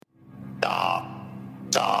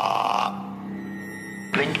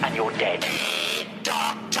Blink and you're dead.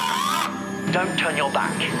 Don't turn your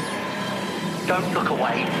back. Don't look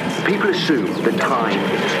away. People assume that time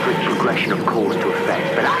is a strict progression of cause to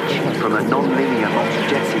effect, but actually, from a non-linear,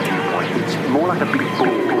 objective viewpoint, it's more like a big ball,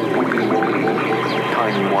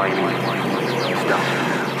 tiny, whiny stuff.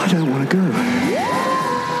 I don't want to go.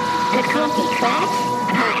 The Coffee Clutch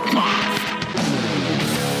Podcast.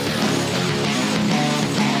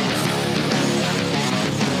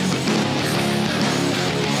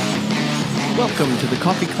 Welcome to the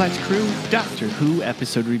Coffee Klatch Crew Doctor Who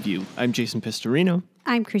episode review. I'm Jason Pistorino.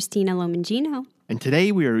 I'm Christina Lomangino. And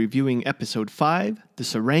today we are reviewing episode 5, The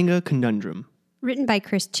Tsuranga Conundrum. Written by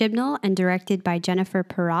Chris Chibnall and directed by Jennifer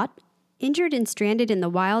Perrott. Injured and stranded in the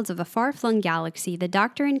wilds of a far-flung galaxy, the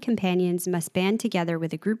Doctor and companions must band together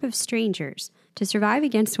with a group of strangers to survive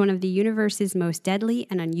against one of the universe's most deadly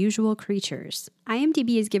and unusual creatures.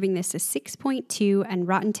 IMDb is giving this a 6.2 and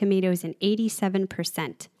Rotten Tomatoes an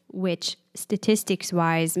 87%, which,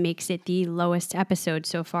 statistics-wise, makes it the lowest episode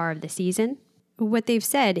so far of the season. What they've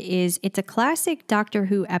said is it's a classic Doctor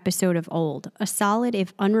Who episode of old, a solid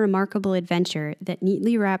if unremarkable adventure that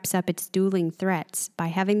neatly wraps up its dueling threats by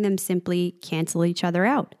having them simply cancel each other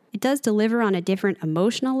out. It does deliver on a different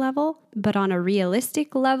emotional level, but on a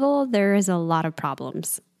realistic level, there is a lot of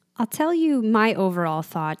problems. I'll tell you my overall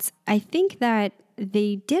thoughts. I think that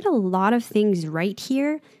they did a lot of things right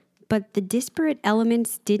here, but the disparate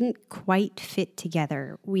elements didn't quite fit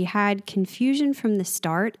together. We had confusion from the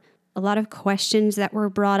start, a lot of questions that were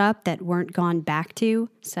brought up that weren't gone back to,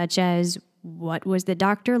 such as, what was the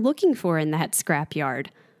Doctor looking for in that scrapyard?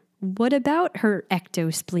 What about her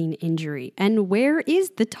ectospleen injury? And where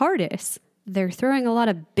is the TARDIS? They're throwing a lot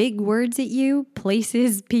of big words at you,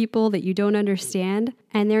 places, people that you don't understand,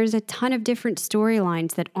 and there's a ton of different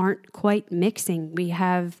storylines that aren't quite mixing. We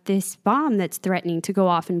have this bomb that's threatening to go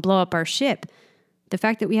off and blow up our ship, the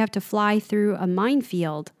fact that we have to fly through a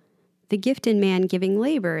minefield, the Gifted Man giving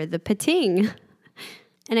labor, the Pating.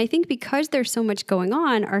 And I think because there's so much going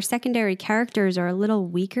on, our secondary characters are a little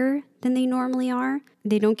weaker than they normally are.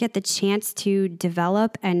 They don't get the chance to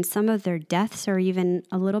develop, and some of their deaths are even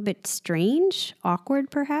a little bit strange, awkward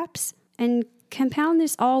perhaps. And compound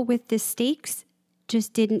this all with the stakes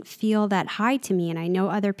just didn't feel that high to me, and I know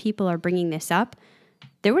other people are bringing this up.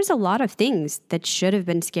 There was a lot of things that should have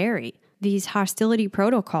been scary. These hostility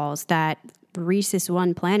protocols that Rhesus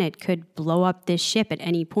 1 planet could blow up this ship at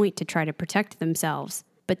any point to try to protect themselves.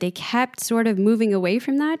 But they kept sort of moving away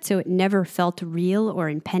from that, so it never felt real or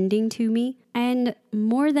impending to me. And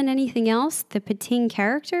more than anything else, the Pating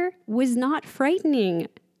character was not frightening.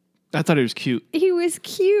 I thought he was cute. He was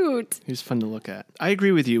cute. He was fun to look at. I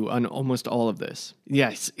agree with you on almost all of this.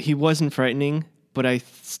 Yes, he wasn't frightening, but I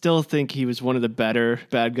still think he was one of the better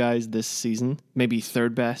bad guys this season. Maybe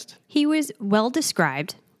third best. He was well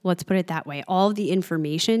described. Let's put it that way. All of the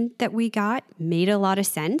information that we got made a lot of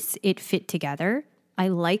sense. It fit together. I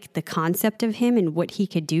liked the concept of him and what he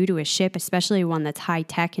could do to a ship, especially one that's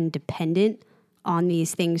high-tech and dependent on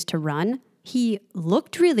these things to run. He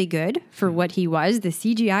looked really good for what he was. The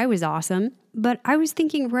CGI was awesome. But I was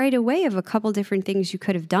thinking right away of a couple different things you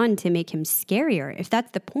could have done to make him scarier, if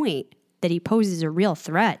that's the point, that he poses a real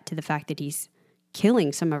threat to the fact that he's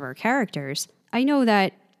killing some of our characters. I know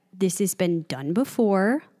that this has been done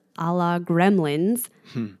before, a la Gremlins,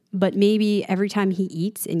 but maybe every time he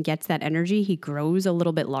eats and gets that energy, he grows a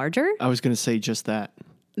little bit larger. I was going to say just that.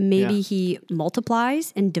 Maybe he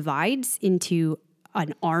multiplies and divides into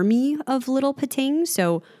an army of little Patings.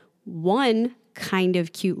 So one kind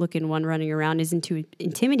of cute looking one running around isn't too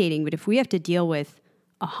intimidating, but if we have to deal with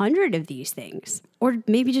 100 of these things, or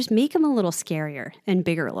maybe just make them a little scarier and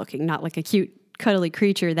bigger looking, not like a cute cuddly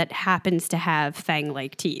creature that happens to have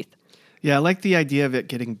fang-like teeth. Yeah, I like the idea of it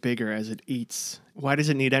getting bigger as it eats. Why does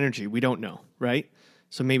it need energy? We don't know, right?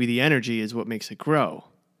 So maybe the energy is what makes it grow.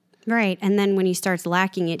 Right, and then when he starts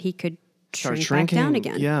lacking it, he could shrink back down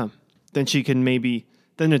again. Yeah, then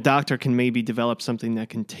the Doctor can maybe develop something that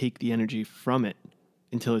can take the energy from it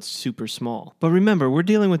until it's super small. But remember, we're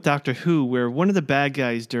dealing with Doctor Who, where one of the bad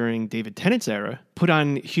guys during David Tennant's era put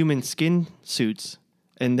on human skin suits,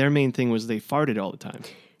 and their main thing was they farted all the time.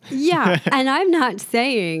 Yeah, and I'm not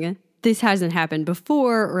saying this hasn't happened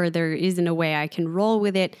before or there isn't a way I can roll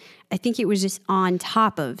with it. I think it was just on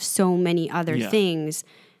top of so many other things.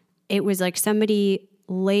 It was like somebody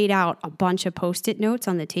laid out a bunch of Post-it notes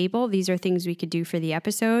on the table. These are things we could do for the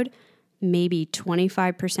episode, maybe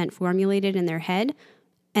 25% formulated in their head.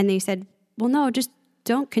 And they said, well, no, just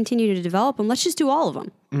don't continue to develop them. Let's just do all of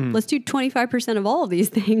them. Let's do 25% of all of these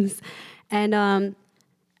things. And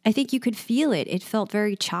I think you could feel it. It felt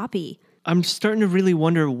very choppy. I'm starting to really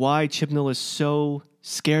wonder why Chibnall is so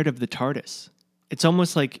scared of the TARDIS. It's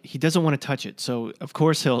almost like he doesn't want to touch it. So, of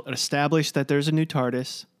course, he'll establish that there's a new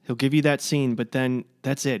TARDIS. He'll give you that scene, but then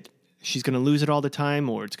that's it. She's going to lose it all the time,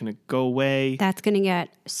 or it's going to go away. That's going to get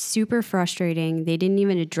super frustrating. They didn't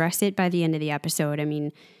even address it by the end of the episode. I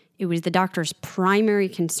mean, it was the Doctor's primary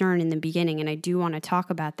concern in the beginning, and I do want to talk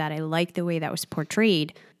about that. I like the way that was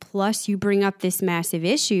portrayed. Plus, you bring up this massive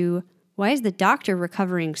issue. Why is the Doctor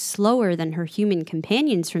recovering slower than her human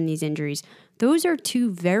companions from these injuries? Those are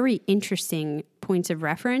two very interesting points of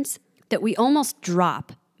reference that we almost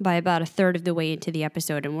drop by about a third of the way into the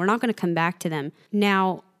episode, and we're not going to come back to them.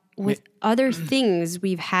 Now, with other things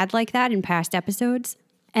we've had like that in past episodes,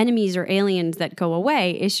 enemies or aliens that go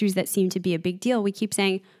away, issues that seem to be a big deal, we keep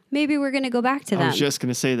saying, maybe we're going to go back to them. I was just going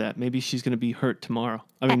to say that. Maybe she's going to be hurt tomorrow.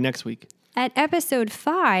 Next week. At episode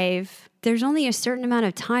 5, there's only a certain amount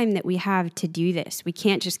of time that we have to do this. We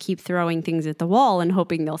can't just keep throwing things at the wall and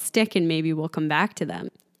hoping they'll stick and maybe we'll come back to them.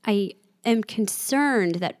 I am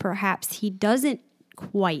concerned that perhaps he doesn't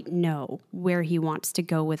quite know where he wants to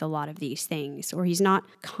go with a lot of these things, or he's not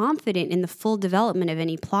confident in the full development of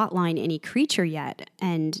any plot line, any creature yet,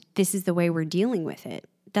 and this is the way we're dealing with it.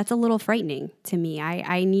 That's a little frightening to me.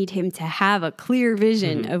 I need him to have a clear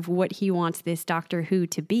vision of what he wants this Doctor Who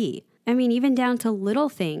to be. I mean, even down to little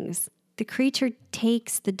things. The creature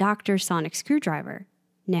takes the Doctor's sonic screwdriver.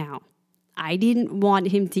 Now, I didn't want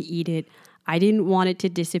him to eat it. I didn't want it to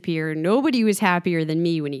disappear. Nobody was happier than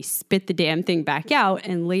me when he spit the damn thing back out,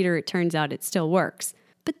 and later it turns out it still works.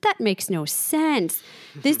 But that makes no sense.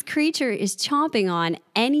 This creature is chomping on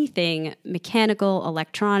anything mechanical,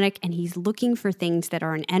 electronic, and he's looking for things that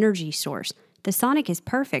are an energy source. The sonic is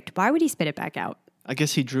perfect. Why would he spit it back out? I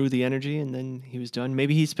guess he drew the energy and then he was done.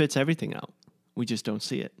 Maybe he spits everything out. We just don't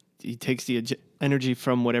see it. He takes the energy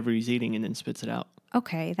from whatever he's eating and then spits it out.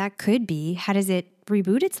 Okay, that could be. How does it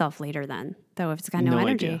reboot itself later then, though, if it's got no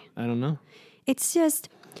energy? Idea. I don't know. It's just,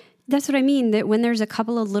 that's what I mean, that when there's a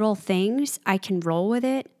couple of little things, I can roll with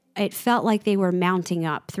it. It felt like they were mounting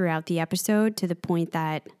up throughout the episode to the point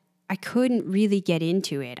that I couldn't really get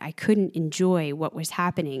into it. I couldn't enjoy what was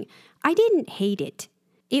happening. I didn't hate it.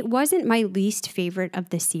 It wasn't my least favorite of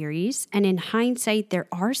the series, and in hindsight, there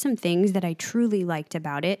are some things that I truly liked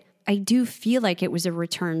about it. I do feel like it was a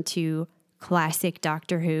return to classic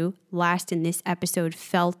Doctor Who. Last in this episode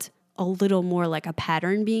felt a little more like a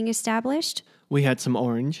pattern being established. We had some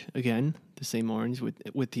orange, again, the same orange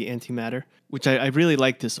with the antimatter, which I really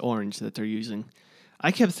like this orange that they're using.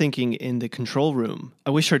 I kept thinking in the control room,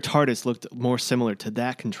 I wish her TARDIS looked more similar to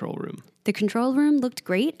that control room. The control room looked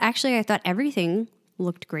great. Actually, I thought everything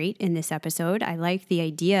looked great in this episode. I like the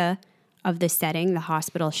idea of the setting, the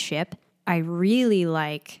hospital ship. I really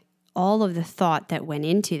like all of the thought that went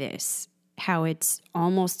into this, how it's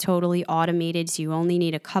almost totally automated, so you only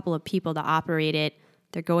need a couple of people to operate it.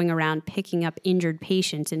 They're going around picking up injured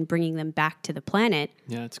patients and bringing them back to the planet.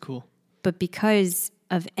 Yeah, it's cool. But because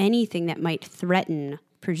of anything that might threaten,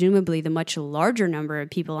 presumably, the much larger number of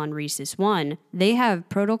people on Rhesus 1, they have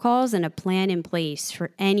protocols and a plan in place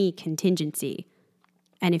for any contingency.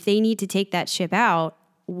 And if they need to take that ship out,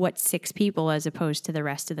 what's 6 people as opposed to the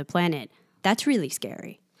rest of the planet? That's really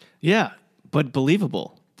scary. Yeah, but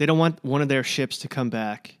believable. They don't want one of their ships to come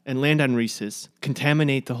back and land on Rhesus,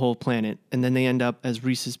 contaminate the whole planet, and then they end up as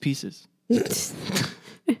Rhesus pieces.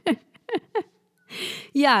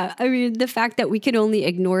 Yeah, I mean, the fact that we could only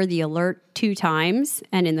ignore the alert 2 times,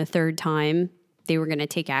 and in the 3rd time, they were going to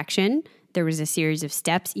take action. There was a series of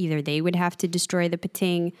steps. Either they would have to destroy the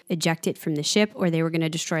Pting, eject it from the ship, or they were going to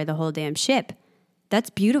destroy the whole damn ship. That's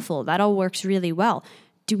beautiful. That all works really well.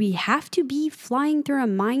 Do we have to be flying through a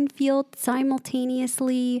minefield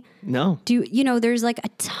simultaneously? No. There's like a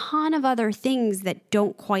ton of other things that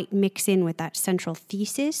don't quite mix in with that central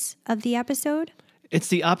thesis of the episode. It's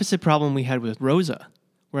the opposite problem we had with Rosa,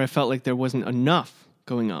 where I felt like there wasn't enough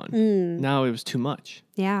going on. Now it was too much.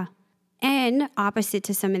 Yeah. And opposite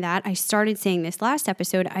to some of that, I started saying this last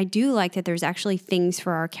episode, I do like that there's actually things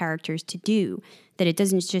for our characters to do, that it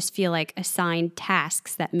doesn't just feel like assigned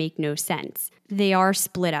tasks that make no sense. They are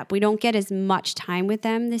split up. We don't get as much time with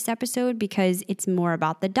them this episode because it's more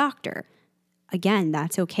about the Doctor. Again,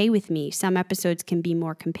 that's okay with me. Some episodes can be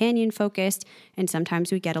more companion-focused, and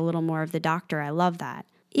sometimes we get a little more of the Doctor. I love that.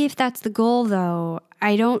 If that's the goal, though,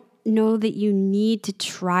 I don't know that you need to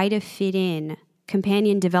try to fit in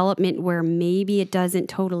companion development where maybe it doesn't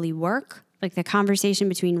totally work. Like the conversation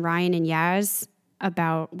between Ryan and Yaz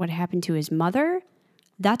about what happened to his mother.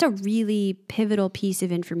 That's a really pivotal piece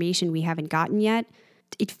of information we haven't gotten yet.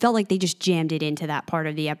 it felt like they just jammed it into that part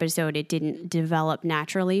of the episode. It didn't develop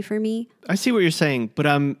naturally for me. I see what you're saying, but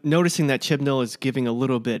I'm noticing that Chibnall is giving a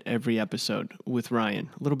little bit every episode with Ryan,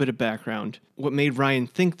 a little bit of background. What made Ryan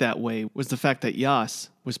think that way was the fact that Yas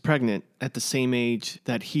was pregnant at the same age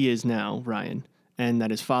that he is now, Ryan, and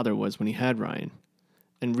that his father was when he had Ryan,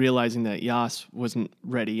 and realizing that Yas wasn't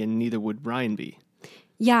ready and neither would Ryan be.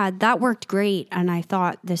 Yeah, that worked great. And I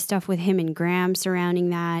thought the stuff with him and Graham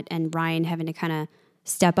surrounding that and Ryan having to kind of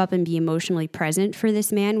step up and be emotionally present for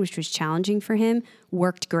this man, which was challenging for him,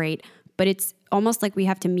 worked great. But it's almost like we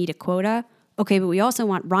have to meet a quota. Okay, but we also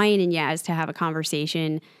want Ryan and Yaz to have a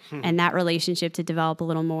conversation and that relationship to develop a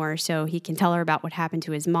little more so he can tell her about what happened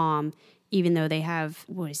to his mom, even though they have,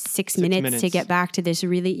 6 minutes to get back to this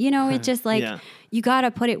really, it's just like, you got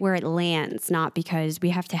to put it where it lands, not because we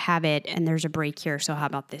have to have it and there's a break here, so how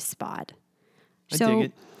about this spot? I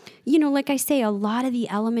dig it. Like I say, a lot of the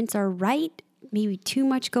elements are right, maybe too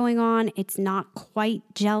much going on. It's not quite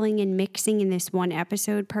gelling and mixing in this one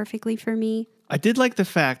episode perfectly for me. I did like the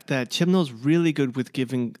fact that Chibnall's really good with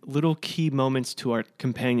giving little key moments to our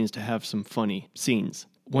companions to have some funny scenes.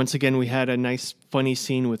 Once again, we had a nice funny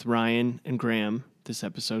scene with Ryan and Graham this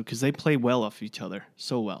episode because they play well off each other,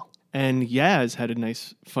 so well. And Yaz had a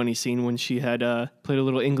nice funny scene when she had played a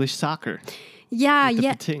little English soccer. Yeah,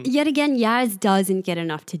 yet again, Yaz doesn't get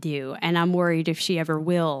enough to do, and I'm worried if she ever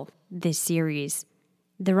will this series.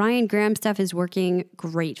 The Ryan Graham stuff is working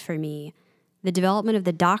great for me. The development of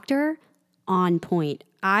the Doctor, on point.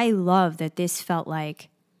 I love that this felt like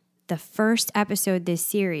the first episode this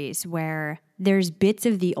series where there's bits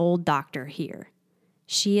of the old Doctor here.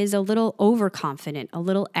 She is a little overconfident, a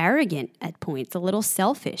little arrogant at points, a little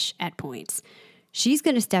selfish at points. She's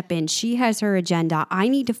going to step in. She has her agenda. I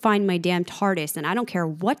need to find my damn TARDIS, and I don't care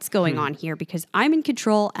what's going on here because I'm in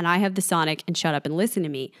control and I have the Sonic, and shut up and listen to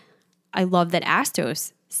me. I love that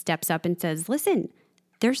Astos steps up and says, listen,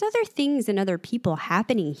 there's other things and other people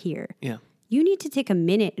happening here. Yeah. You need to take a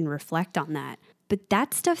minute and reflect on that. But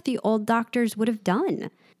that's stuff the old doctors would have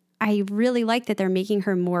done. I really like that they're making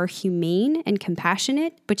her more humane and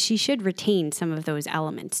compassionate, but she should retain some of those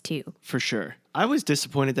elements too. For sure. I was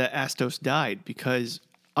disappointed that Astos died because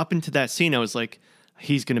up into that scene, I was like,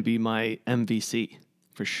 he's going to be my MVC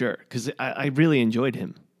for sure. Because I really enjoyed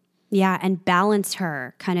him. Yeah, and balanced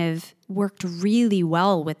her, kind of worked really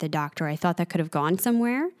well with the Doctor. I thought that could have gone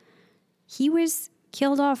somewhere. He was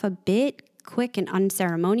killed off a bit quick and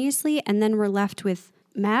unceremoniously, and then we're left with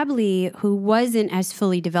Mabley, who wasn't as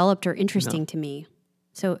fully developed or interesting to me.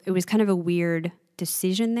 So it was kind of a weird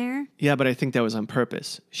decision there. Yeah, but I think that was on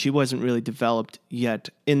purpose. She wasn't really developed yet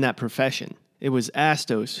in that profession. It was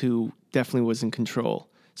Astos who definitely was in control.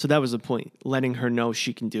 So that was the point, letting her know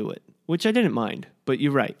she can do it, which I didn't mind. But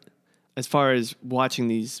you're right. As far as watching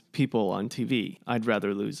these people on TV, I'd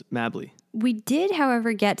rather lose Mabley. We did,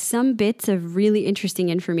 however, get some bits of really interesting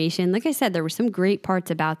information. Like I said, there were some great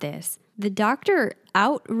parts about this. The Doctor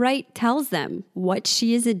outright tells them what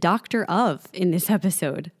she is a doctor of in this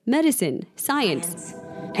episode. Medicine, science,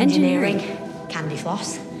 engineering, candy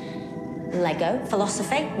floss, Lego,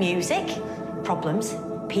 philosophy, music, problems,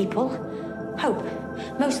 people, hope.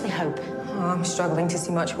 Mostly hope. Oh, I'm struggling to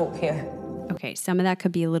see much hope here. Okay, some of that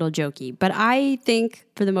could be a little jokey, but I think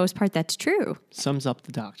for the most part that's true. Sums up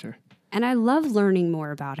the Doctor. And I love learning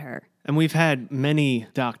more about her. And we've had many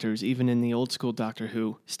doctors, even in the old school Doctor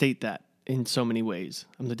Who, state that in so many ways.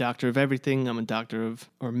 I'm the doctor of everything. I'm a doctor of,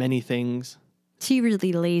 or many things. She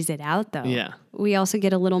really lays it out, though. Yeah. We also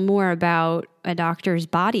get a little more about a doctor's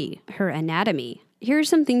body, her anatomy. Here are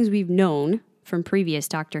some things we've known from previous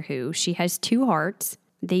Doctor Who. She has 2 hearts.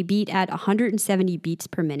 They beat at 170 beats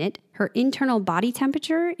per minute. Her internal body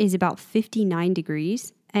temperature is about 59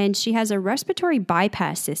 degrees. And she has a respiratory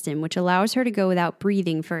bypass system, which allows her to go without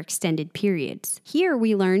breathing for extended periods. Here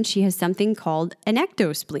we learn she has something called an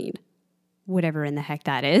ectospleen. Whatever in the heck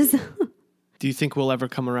that is. Do you think we'll ever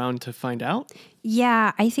come around to find out?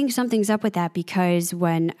 Yeah, I think something's up with that because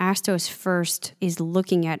when Astos first is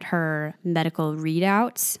looking at her medical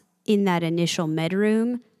readouts in that initial med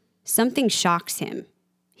room, something shocks him.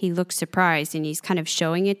 He looks surprised and he's kind of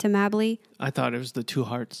showing it to Mabley. I thought it was the 2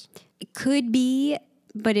 hearts. It could be,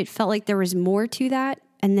 but it felt like there was more to that.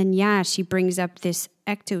 And then, yeah, she brings up this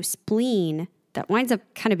ectospleen that winds up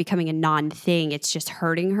kind of becoming a non-thing. It's just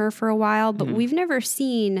hurting her for a while. But we've never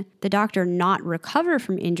seen the Doctor not recover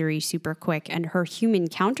from injury super quick, and her human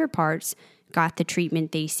counterparts got the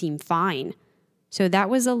treatment. They seem fine. So that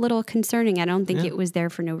was a little concerning. I don't think it was there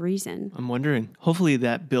for no reason. I'm wondering. Hopefully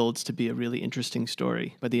that builds to be a really interesting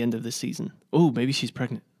story by the end of the season. Oh, maybe she's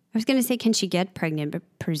pregnant. I was going to say, can she get pregnant? But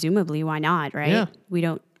presumably, why not, right? Yeah. We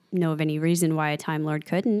don't know of any reason why a Time Lord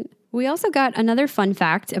couldn't. We also got another fun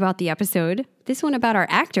fact about the episode. This one about our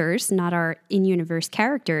actors, not our in-universe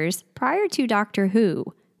characters. Prior to Doctor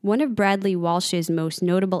Who, one of Bradley Walsh's most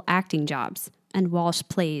notable acting jobs, and Walsh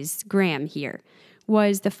plays Graham here,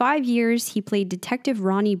 was the 5 years he played Detective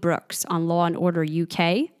Ronnie Brooks on Law & Order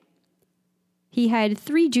UK. He had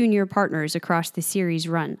 3 junior partners across the series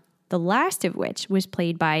run, the last of which was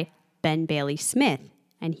played by Ben Bailey Smith,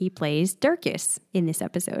 and he plays Durkis in this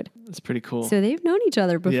episode. That's pretty cool. So they've known each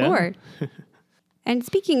other before. Yeah. And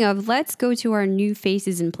speaking of, let's go to our new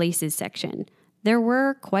faces and places section. There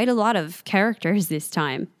were quite a lot of characters this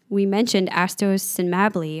time. We mentioned Astos and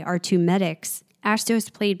Mably, our 2 medics.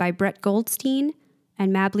 Astos played by Brett Goldstein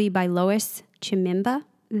and Mably by Lois Chimimba.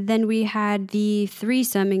 Then we had the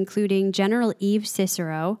threesome, including General Eve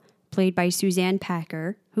Cicero, played by Suzanne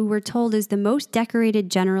Packer, who we're told is the most decorated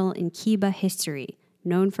general in Kiba history,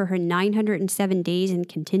 known for her 907 days in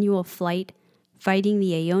continual flight, fighting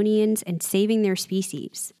the Aeonians and saving their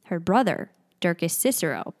species. Her brother, Durkis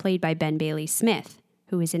Cicero, played by Ben Bailey Smith,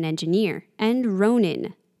 who is an engineer, and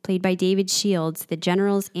Ronan, played by David Shields, the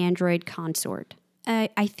general's android consort.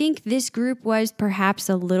 I think this group was perhaps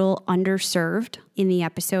a little underserved in the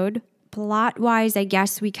episode. Plot-wise, I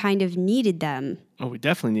guess we kind of needed them. Oh, we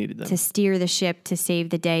definitely needed them. To steer the ship to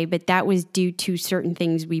save the day, but that was due to certain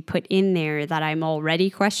things we put in there that I'm already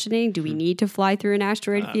questioning. Do we need to fly through an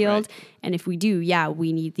asteroid field? Right. And if we do, yeah,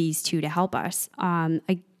 we need these 2 to help us.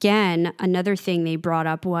 Again, another thing they brought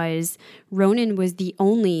up was Ronan was the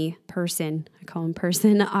only person, I call him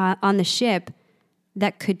person, on the ship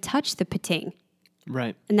that could touch the Pating.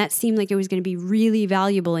 Right. And that seemed like it was going to be really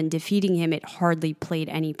valuable in defeating him. It hardly played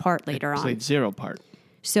any part later on. Played 0 part.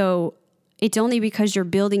 So it's only because you're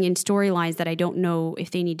building in storylines that I don't know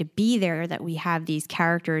if they need to be there that we have these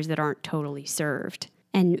characters that aren't totally served.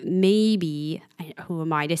 And maybe, who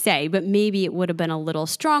am I to say, but maybe it would have been a little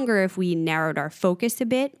stronger if we narrowed our focus a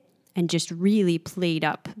bit and just really played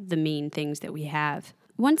up the main things that we have.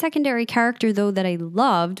 One secondary character, though, that I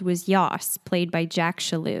loved was Yos, played by Jack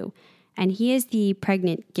Shalhoub. And he is the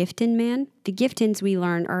pregnant Gifton man. The Giftons, we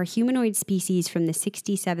learn, are a humanoid species from the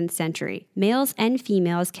 67th century. Males and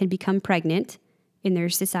females can become pregnant in their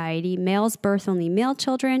society. Males birth only male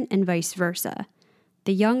children and vice versa.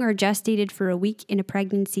 The young are gestated for a week in a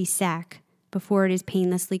pregnancy sac before it is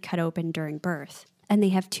painlessly cut open during birth. And they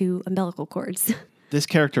have 2 umbilical cords. This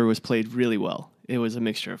character was played really well. It was a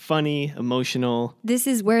mixture of funny, emotional. This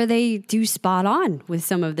is where they do spot on with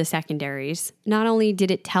some of the secondaries. Not only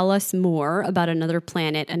did it tell us more about another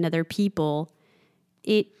planet, another people,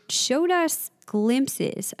 it showed us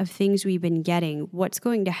glimpses of things we've been getting, what's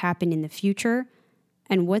going to happen in the future,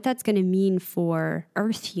 and what that's going to mean for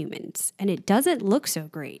Earth humans. And it doesn't look so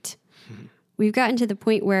great. We've gotten to the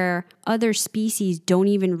point where other species don't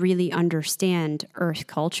even really understand Earth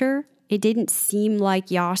culture. It didn't seem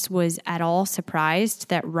like Yos was at all surprised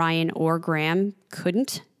that Ryan or Graham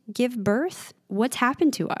couldn't give birth. What's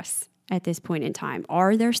happened to us at this point in time?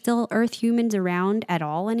 Are there still Earth humans around at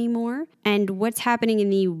all anymore? And what's happening in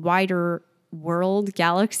the wider world,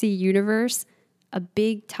 galaxy, universe? A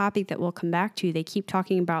big topic that we'll come back to. They keep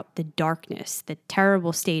talking about the darkness, the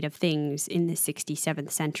terrible state of things in the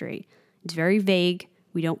 67th century. It's very vague.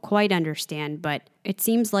 We don't quite understand, but it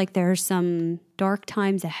seems like there are some dark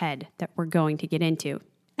times ahead that we're going to get into.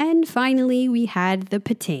 And finally, we had the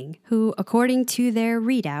Pating, who, according to their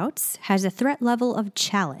readouts, has a threat level of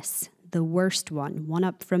Chalice, the worst one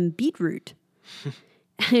up from Beetroot.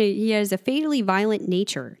 He has a fatally violent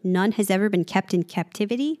nature. None has ever been kept in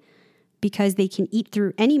captivity because they can eat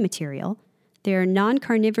through any material. They are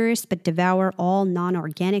non-carnivorous but devour all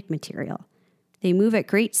non-organic material. They move at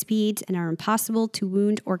great speeds and are impossible to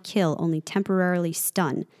wound or kill, only temporarily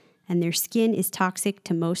stun, and their skin is toxic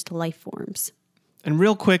to most life forms. And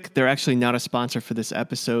real quick, they're actually not a sponsor for this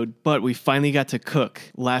episode, but we finally got to cook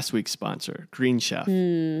last week's sponsor, Green Chef,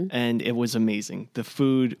 and it was amazing. The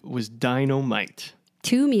food was dynamite.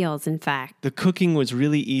 2 meals, in fact. The cooking was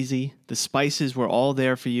really easy. The spices were all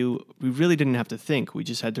there for you. We really didn't have to think. We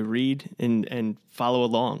just had to read and follow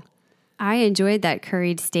along. I enjoyed that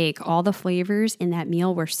curried steak. All the flavors in that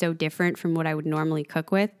meal were so different from what I would normally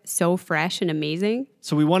cook with. So fresh and amazing.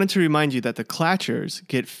 So we wanted to remind you that the Clatchers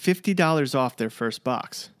get $50 off their first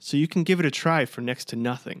box. So you can give it a try for next to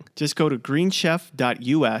nothing. Just go to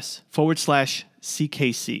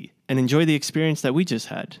greenchef.us/CKC and enjoy the experience that we just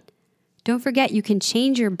had. Don't forget, you can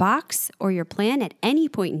change your box or your plan at any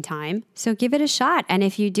point in time. So give it a shot. And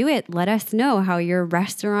if you do it, let us know how your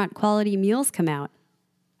restaurant quality meals come out.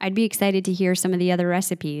 I'd be excited to hear some of the other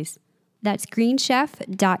recipes. That's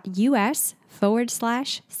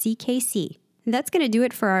greenchef.us/CKC. That's going to do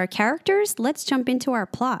it for our characters. Let's jump into our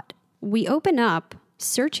plot. We open up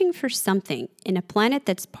searching for something in a planet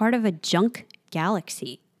that's part of a junk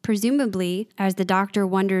galaxy. Presumably, as the Doctor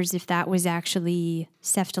wonders if that was actually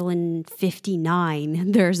Cephalon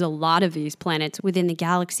 59, there's a lot of these planets within the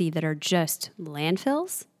galaxy that are just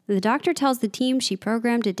landfills. The Doctor tells the team she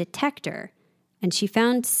programmed a detector, and she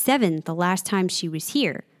found 7 the last time she was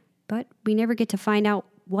here, but we never get to find out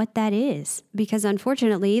what that is, because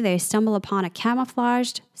unfortunately they stumble upon a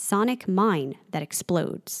camouflaged sonic mine that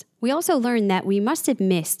explodes. We also learn that we must have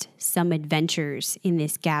missed some adventures in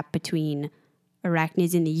this gap between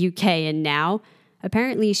Arachnids in the UK and now.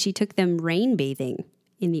 Apparently she took them rain bathing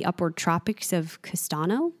in the upward tropics of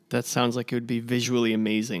Castano. That sounds like it would be visually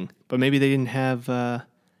amazing, but maybe they didn't have an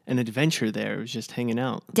adventure there. It was just hanging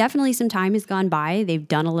out. Definitely some time has gone by. They've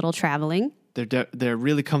done a little traveling. They're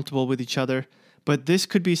really comfortable with each other. But this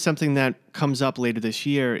could be something that comes up later this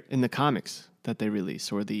year in the comics that they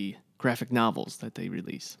release or the graphic novels that they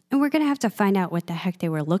release. And we're going to have to find out what the heck they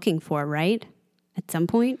were looking for, right? At some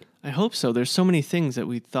point? I hope so. There's so many things that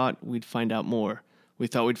we thought we'd find out more. We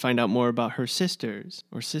thought we'd find out more about her sisters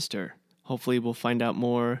or sister. Hopefully we'll find out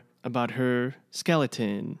more about her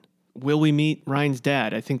skeleton. Will we meet Ryan's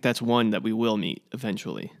dad? I think that's one that we will meet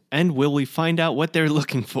eventually. And will we find out what they're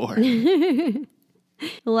looking for?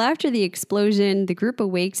 Well, after the explosion, the group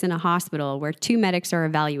awakes in a hospital where 2 medics are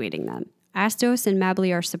evaluating them. Astos and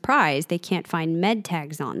Mably are surprised they can't find med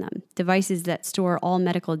tags on them, devices that store all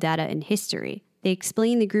medical data and history. They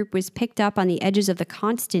explain the group was picked up on the edges of the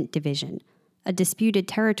Constant Division, a disputed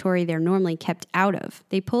territory they're normally kept out of.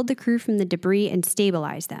 They pulled the crew from the debris and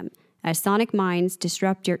stabilized them, as sonic mines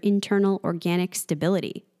disrupt your internal organic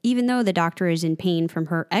stability. Even though the Doctor is in pain from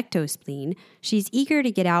her ectospleen, she's eager to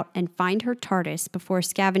get out and find her TARDIS before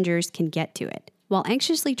scavengers can get to it. While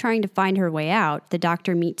anxiously trying to find her way out, the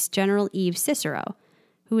Doctor meets General Eve Cicero,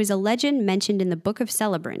 who is a legend mentioned in the Book of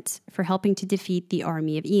Celebrants for helping to defeat the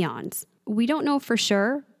Army of Eons. We don't know for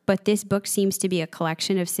sure, but this book seems to be a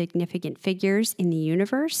collection of significant figures in the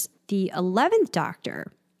universe. The 11th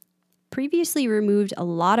Doctor previously removed a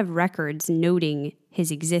lot of records noting his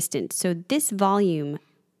existence, so this volume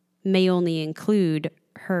may only include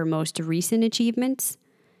her most recent achievements.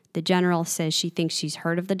 The General says she thinks she's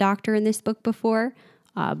heard of the Doctor in this book before,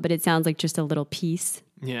 but it sounds like just a little piece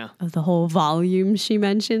of the whole volume she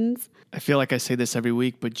mentions. I feel like I say this every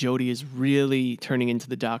week, but Jodie is really turning into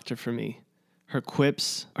the Doctor for me. Her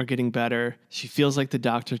quips are getting better. She feels like the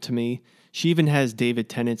Doctor to me. She even has David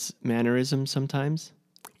Tennant's mannerisms sometimes.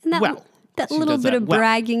 And that little bit of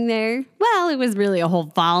bragging there. Well, it was really a whole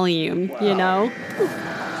volume, you know?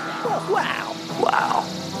 Wow. Wow.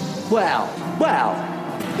 Wow.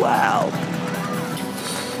 Wow. Wow.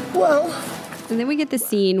 Well. And then we get the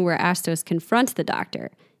scene where Astos confronts the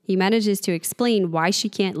Doctor. He manages to explain why she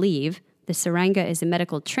can't leave. The Saranga is a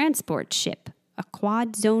medical transport ship, a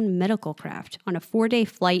quad-zone medical craft on a 4-day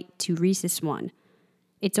flight to Rhesus 1.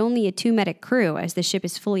 It's only a 2-medic crew as the ship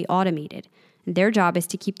is fully automated. Their job is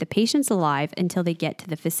to keep the patients alive until they get to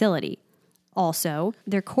the facility. Also,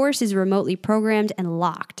 their course is remotely programmed and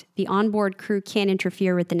locked. The onboard crew can't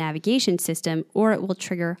interfere with the navigation system or it will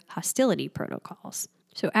trigger hostility protocols.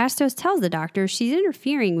 So Astos tells the Doctor she's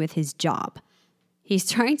interfering with his job.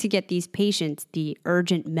 He's trying to get these patients the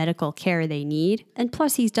urgent medical care they need, and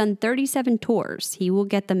plus he's done 37 tours. He will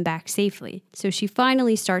get them back safely. So she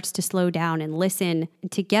finally starts to slow down and listen,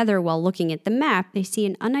 and together while looking at the map, they see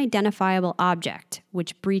an unidentifiable object,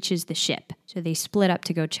 which breaches the ship. So they split up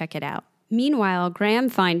to go check it out. Meanwhile, Graham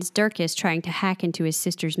finds Durkis trying to hack into his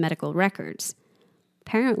sister's medical records.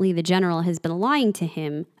 Apparently, the General has been lying to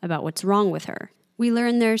him about what's wrong with her. We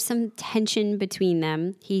learn there's some tension between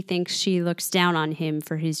them. He thinks she looks down on him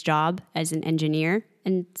for his job as an engineer.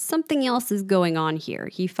 And something else is going on here.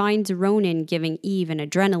 He finds Ronan giving Eve an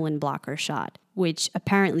adrenaline blocker shot, which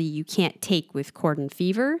apparently you can't take with cordon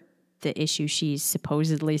fever, the issue she's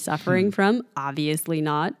supposedly suffering from. Obviously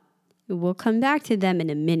not. We'll come back to them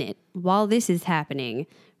in a minute. While this is happening,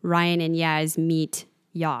 Ryan and Yaz meet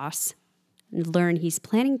Yas and learn he's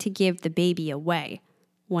planning to give the baby away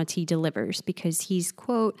once he delivers because he's,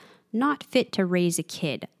 quote, not fit to raise a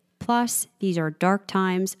kid. Plus, these are dark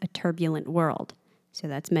times, a turbulent world. So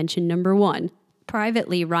that's mention number 1.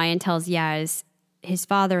 Privately, Ryan tells Yaz his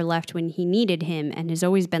father left when he needed him and has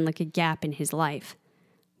always been like a gap in his life.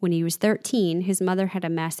 When he was 13, his mother had a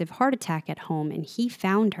massive heart attack at home and he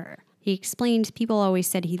found her. He explained people always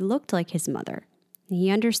said he looked like his mother. He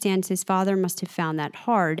understands his father must have found that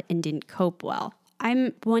hard and didn't cope well.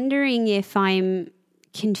 I'm wondering if I'm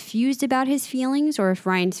confused about his feelings or if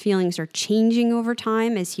Ryan's feelings are changing over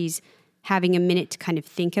time as he's having a minute to kind of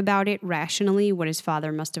think about it rationally, what his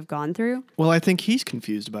father must have gone through. Well, I think he's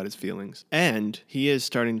confused about his feelings, and he is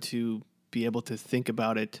starting to be able to think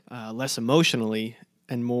about it less emotionally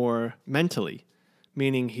and more mentally,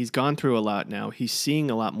 meaning he's gone through a lot now. He's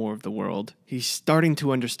seeing a lot more of the world. He's starting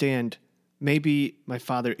to understand, maybe my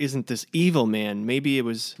father isn't this evil man. Maybe it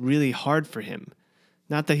was really hard for him.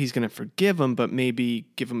 Not that he's going to forgive him, but maybe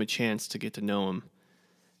give him a chance to get to know him.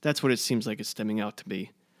 That's what it seems like it's stemming out to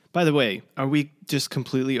be. By the way, are we just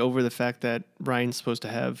completely over the fact that Ryan's supposed to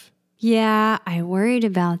have... Yeah, I worried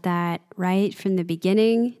about that right from the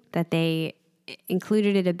beginning, that they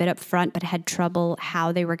included it a bit up front, but had trouble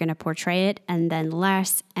how they were going to portray it, and then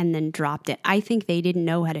less, and then dropped it. I think they didn't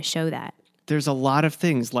know how to show that. There's a lot of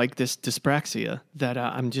things like this dyspraxia that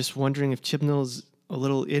I'm just wondering if Chibnall's a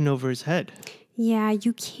little in over his head. Yeah,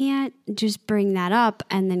 you can't just bring that up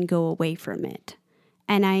and then go away from it.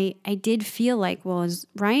 And I did feel like, well, is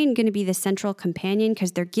Ryan going to be the central companion?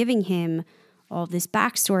 Because they're giving him all this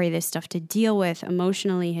backstory, this stuff to deal with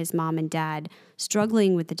emotionally, his mom and dad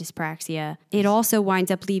struggling with the dyspraxia. It also winds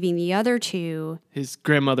up leaving the other two. His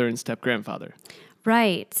grandmother and step-grandfather.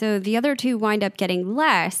 Right. So the other two wind up getting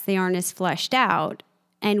less. They aren't as fleshed out.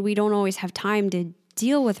 And we don't always have time to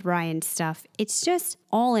deal with Ryan's stuff. It's just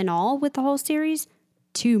all in all with the whole series,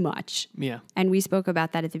 too much. Yeah. And we spoke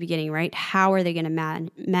about that at the beginning, right? How are they going to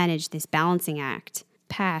manage this balancing act?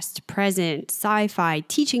 Past, present, sci-fi,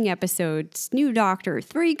 teaching episodes, new doctor,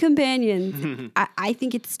 3 companions. I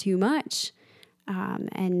think it's too much.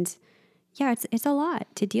 And yeah, it's a lot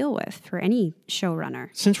to deal with for any showrunner.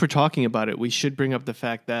 Since we're talking about it, we should bring up the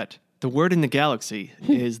fact that the word in the galaxy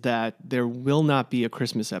is that there will not be a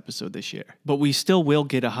Christmas episode this year. But we still will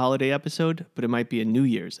get a holiday episode, but it might be a New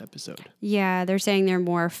Year's episode. Yeah, they're saying they're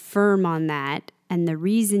more firm on that. And the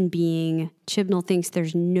reason being, Chibnall thinks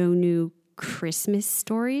there's no new Christmas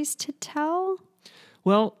stories to tell.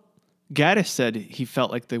 Well, Gaddis said he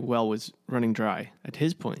felt like the well was running dry at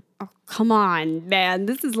his point. Oh, come on, man.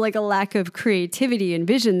 This is like a lack of creativity and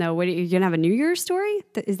vision, though. What, are you going to have a New Year's story?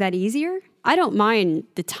 Is that easier? I don't mind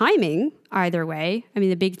the timing either way. I mean,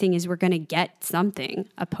 the big thing is we're going to get something,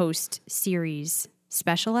 a post-series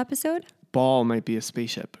special episode. Ball might be a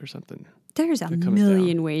spaceship or something. There's a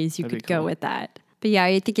million ways you could go with that. But yeah,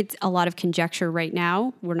 I think it's a lot of conjecture right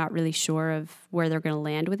now. We're not really sure of where they're going to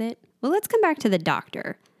land with it. Well, let's come back to the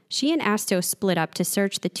doctor. She and Asto split up to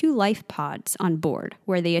search the 2 life pods on board,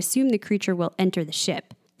 where they assume the creature will enter the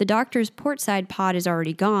ship. The doctor's portside pod is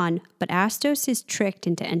already gone, but Astos is tricked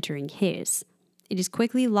into entering his. It is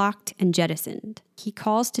quickly locked and jettisoned. He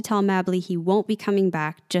calls to tell Mabley he won't be coming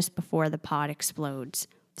back just before the pod explodes.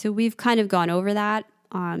 So we've kind of gone over that.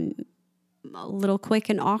 A little quick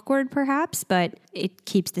and awkward, perhaps, but it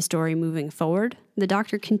keeps the story moving forward. The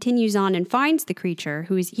doctor continues on and finds the creature,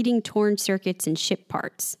 who is eating torn circuits and ship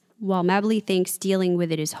parts. While Mabley thinks dealing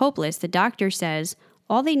with it is hopeless, the doctor says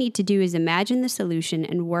all they need to do is imagine the solution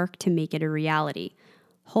and work to make it a reality.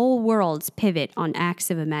 Whole worlds pivot on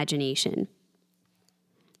acts of imagination.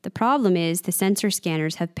 The problem is the sensor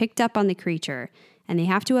scanners have picked up on the creature, and they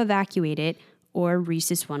have to evacuate it, or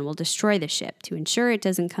Rhesus 1 will destroy the ship to ensure it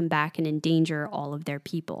doesn't come back and endanger all of their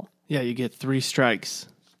people. Yeah, you get 3 strikes.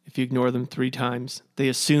 If you ignore them 3 times, they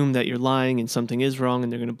assume that you're lying and something is wrong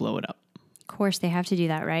and they're going to blow it up. Of course, they have to do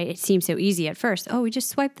that, right? It seems so easy at first. Oh, we just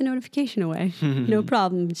swiped the notification away. No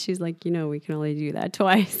problem. She's like, we can only do that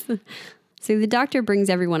twice. So the doctor brings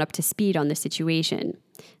everyone up to speed on the situation.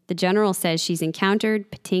 The general says she's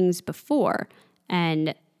encountered Patings before,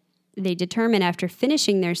 and they determine after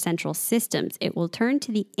finishing their central systems, it will turn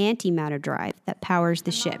to the antimatter drive that powers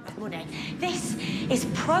the ship. This is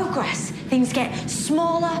progress. Things get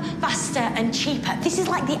smaller, faster, and cheaper. This is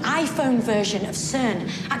like the iPhone version of CERN,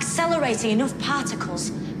 accelerating enough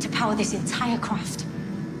particles to power this entire craft.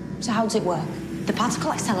 So how does it work? The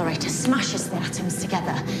particle accelerator smashes the atoms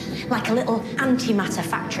together like a little antimatter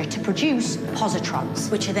factory to produce positrons,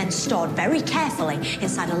 which are then stored very carefully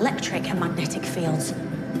inside electric and magnetic fields.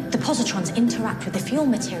 The positrons interact with the fuel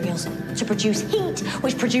materials to produce heat,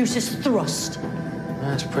 which produces thrust.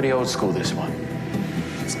 That's pretty old school, this one.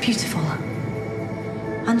 It's beautiful.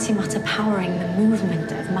 Antimatter powering the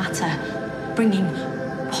movement of matter, bringing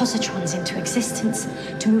positrons into existence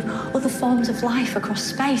to move other forms of life across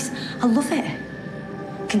space. I love it.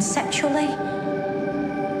 Conceptually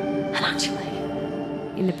and actually.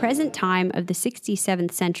 In the present time of the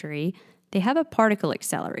 67th century, they have a particle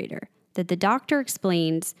accelerator that the doctor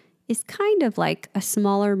explains is kind of like a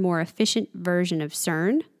smaller, more efficient version of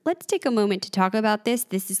CERN. Let's take a moment to talk about this.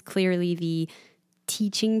 This is clearly the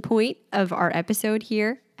teaching point of our episode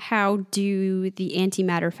here. how do the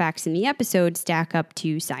antimatter facts in the episode stack up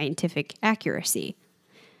to scientific accuracy?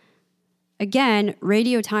 Again,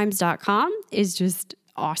 radiotimes.com is just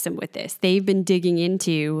awesome with this. They've been digging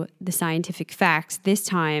into the scientific facts. This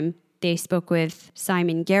time, they spoke with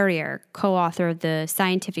Simon Guerrier, co-author of The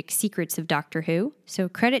Scientific Secrets of Doctor Who. So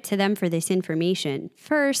credit to them for this information.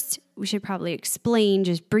 First, we should probably explain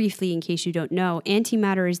just briefly in case you don't know,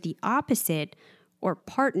 antimatter is the opposite or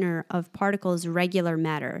partner of particles' regular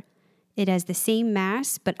matter. It has the same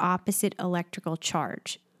mass but opposite electrical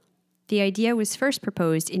charge. The idea was first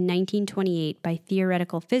proposed in 1928 by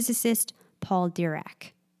theoretical physicist Paul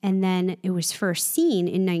Dirac. And then it was first seen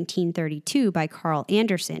in 1932 by Carl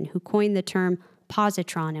Anderson, who coined the term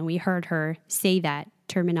positron, and we heard her say that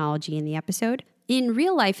terminology in the episode. In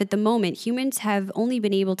real life, at the moment, humans have only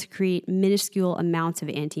been able to create minuscule amounts of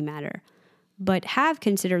antimatter, but have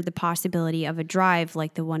considered the possibility of a drive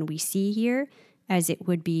like the one we see here, as it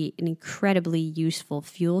would be an incredibly useful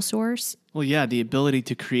fuel source. Well, yeah, the ability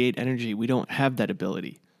to create energy. We don't have that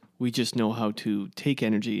ability. We just know how to take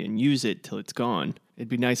energy and use it till it's gone. It'd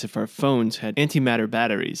be nice if our phones had antimatter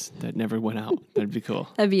batteries that never went out. That'd be cool.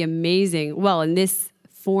 That'd be amazing. Well, and this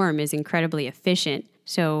form is incredibly efficient.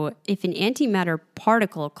 So if an antimatter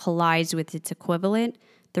particle collides with its equivalent,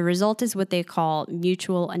 the result is what they call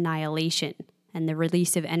mutual annihilation and the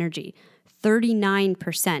release of energy.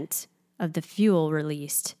 39% of the fuel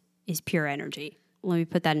released is pure energy. Let me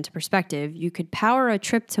put that into perspective. You could power a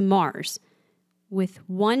trip to Mars with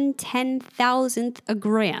 1/10,000th a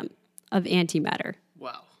gram of antimatter.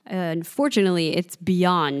 Wow. Unfortunately, it's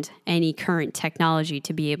beyond any current technology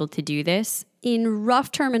to be able to do this. In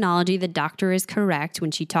rough terminology, the doctor is correct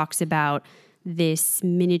when she talks about this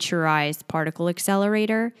miniaturized particle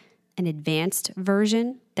accelerator, an advanced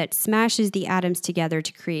version that smashes the atoms together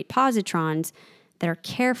to create positrons that are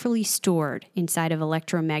carefully stored inside of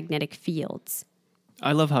electromagnetic fields.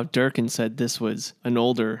 I love how Durkin said this was an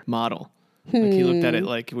older model. Like he looked at it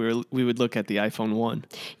like we would look at the iPhone 1.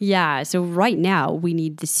 Yeah, so right now we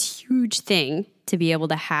need this huge thing to be able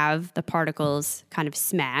to have the particles kind of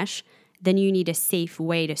smash. Then you need a safe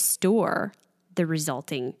way to store the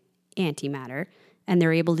resulting antimatter. And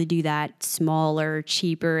they're able to do that smaller,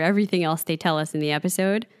 cheaper, everything else they tell us in the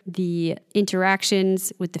episode. The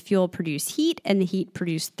interactions with the fuel produce heat, and the heat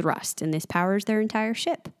produce thrust, and this powers their entire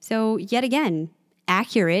ship. So yet again,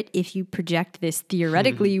 accurate if you project this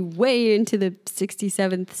theoretically way into the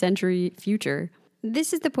 67th century future.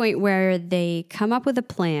 This is the point where they come up with a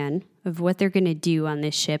plan of what they're going to do on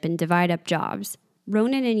this ship and divide up jobs.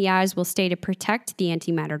 Ronan and Yaz will stay to protect the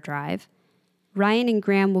antimatter drive. Ryan and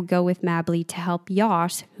Graham will go with Mabley to help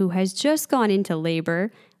Yoss, who has just gone into labor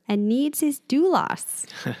and needs his doulas,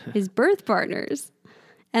 his birth partners.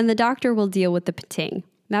 And the doctor will deal with the Pating.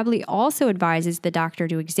 Mabley also advises the doctor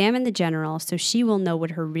to examine the general so she will know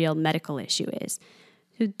what her real medical issue is.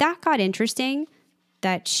 So that got interesting,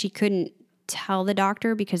 that she couldn't tell the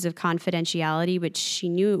doctor because of confidentiality, but she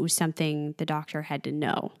knew it was something the doctor had to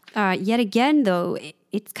know. Yet again, though,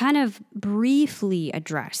 it's kind of briefly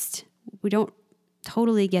addressed. We don't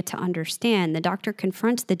totally get to understand. The doctor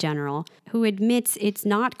confronts the general, who admits it's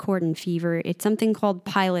not Corden fever, it's something called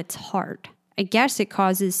pilot's heart. I guess it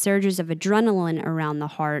causes surges of adrenaline around the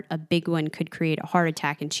heart. A big one could create a heart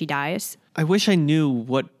attack and she dies. I wish I knew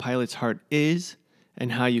what pilot's heart is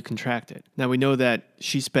and how you contract it. Now, we know that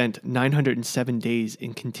she spent 907 days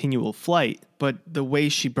in continual flight, but the way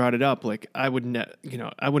she brought it up, like, I wouldn't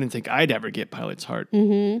think I'd ever get pilot's heart.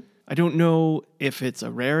 Mm-hmm. I don't know if it's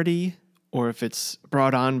a rarity or if it's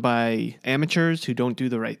brought on by amateurs who don't do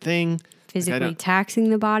the right thing. Physically taxing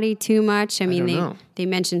the body too much. I mean, they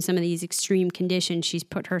mentioned some of these extreme conditions she's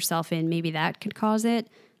put herself in. Maybe that could cause it.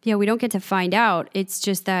 Yeah, we don't get to find out. It's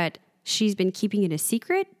just that she's been keeping it a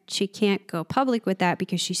secret. She can't go public with that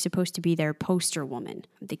because she's supposed to be their poster woman.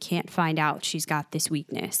 They can't find out she's got this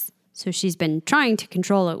weakness. So she's been trying to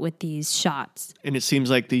control it with these shots. And it seems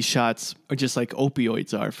like these shots are just like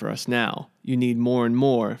opioids are for us now. You need more and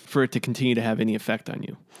more for it to continue to have any effect on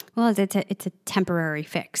you. Well, it's a temporary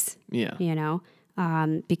fix. Yeah. You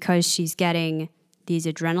know, because she's getting these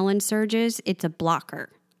adrenaline surges, it's a blocker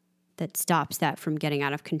that stops that from getting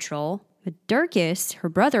out of control. But Durkis, her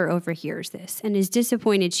brother, overhears this and is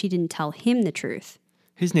disappointed she didn't tell him the truth.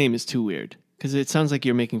 His name is too weird because it sounds like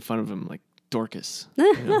you're making fun of him, like Dorcas.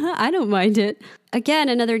 You know? I don't mind it. Again,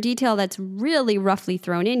 another detail that's really roughly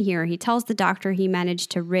thrown in here. He tells the doctor he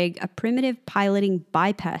managed to rig a primitive piloting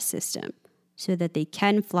bypass system so that they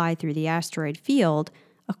can fly through the asteroid field,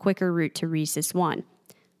 a quicker route to Rhesus 1.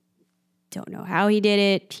 Don't know how he did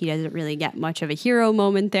it. He doesn't really get much of a hero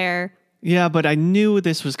moment there. Yeah, but I knew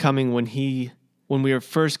this was coming when when we were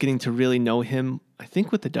first getting to really know him, I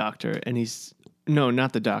think with the doctor, and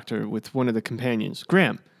not the doctor, with one of the companions,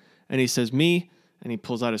 Graham. And he says, me, and he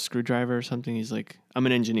pulls out a screwdriver or something. He's like, I'm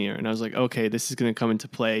an engineer. And I was like, okay, this is going to come into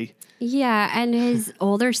play. Yeah, and his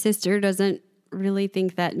older sister doesn't really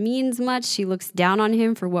think that means much. She looks down on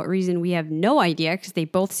him for what reason we have no idea, because they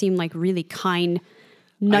both seem like really kind,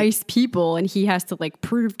 nice people, and he has to like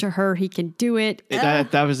prove to her he can do it.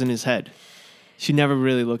 That was in his head. She never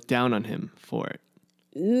really looked down on him for it.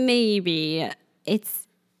 Maybe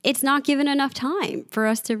it's not given enough time for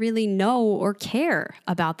us to really know or care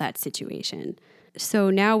about that situation. So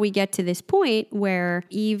now we get to this point where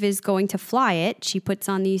Eve is going to fly it. She puts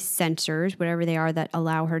on these sensors, whatever they are, that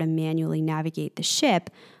allow her to manually navigate the ship,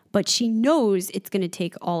 but she knows it's going to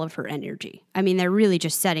take all of her energy. I mean, they're really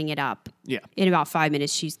just setting it up. Yeah. In about 5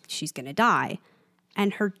 minutes, she's going to die.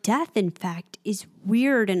 And her death, in fact, is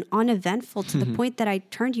weird and uneventful to the point that I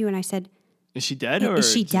turned to you and I said, is she dead?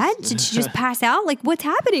 Is she dead? Did she just pass out? Like, what's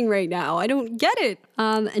happening right now? I don't get it.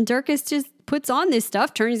 And Dirkus just puts on this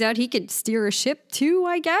stuff. Turns out he could steer a ship too,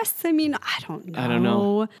 I guess. I mean, I don't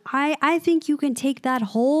know. I think you can take that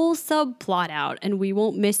whole subplot out and we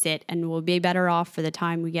won't miss it, and we'll be better off for the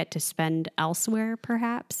time we get to spend elsewhere,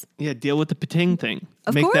 perhaps. Yeah, deal with the Pating thing.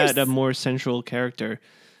 Of course. That a more central character.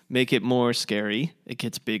 Make it more scary. It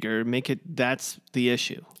gets bigger. That's the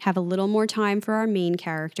issue. Have a little more time for our main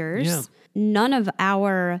characters. Yeah. None of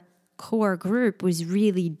our core group was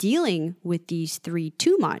really dealing with these three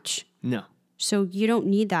too much. No. So you don't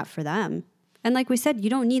need that for them. And like we said, you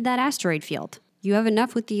don't need that asteroid field. You have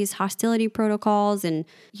enough with these hostility protocols, and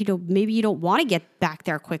maybe you don't want to get back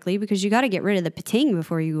there quickly because you got to get rid of the Pating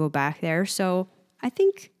before you go back there. So I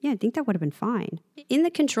think that would have been fine. In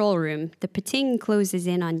the control room, the Pating closes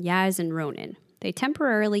in on Yaz and Ronan. They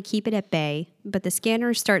temporarily keep it at bay, but the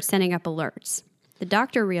scanners start sending up alerts. The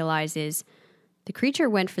doctor realizes the creature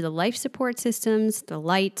went for the life support systems, the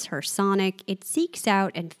lights, her sonic. It seeks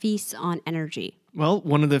out and feasts on energy. Well,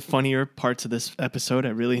 one of the funnier parts of this episode, I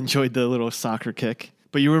really enjoyed the little soccer kick.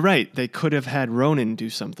 But you were right. They could have had Ronan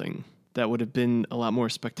do something that would have been a lot more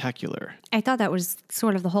spectacular. I thought that was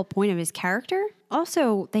sort of the whole point of his character.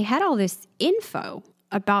 Also, they had all this info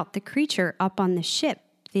about the creature up on the ship.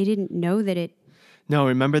 They didn't know that it... No,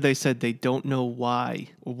 remember they said they don't know why,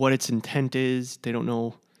 or what its intent is. They don't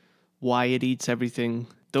know why it eats everything.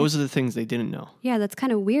 Those are the things they didn't know. Yeah, that's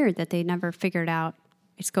kind of weird that they never figured out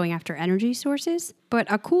it's going after energy sources. But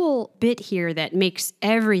a cool bit here that makes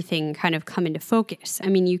everything kind of come into focus. I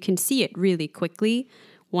mean, you can see it really quickly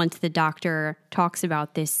once the doctor talks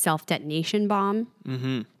about this self-detonation bomb.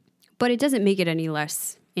 Mm-hmm. But it doesn't make it any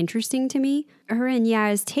less interesting to me. Her and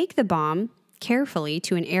Yaz take the bomb carefully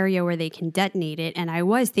to an area where they can detonate it. And I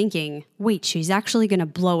was thinking, wait, she's actually going to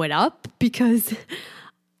blow it up? Because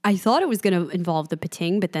I thought it was going to involve the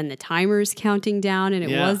Pating, but then the timer's counting down and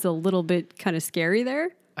it was a little bit kind of scary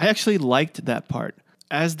there. I actually liked that part.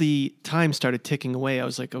 As the time started ticking away, I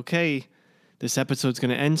was like, okay, this episode's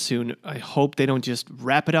going to end soon. I hope they don't just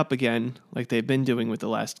wrap it up again like they've been doing with the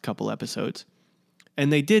last couple episodes.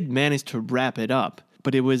 And they did manage to wrap it up,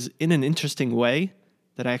 but it was in an interesting way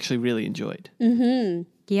that I actually really enjoyed. Mm-hmm.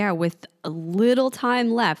 Yeah, with a little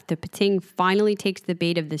time left, the Pating finally takes the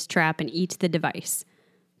bait of this trap and eats the device.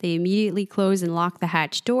 They immediately close and lock the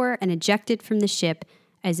hatch door and eject it from the ship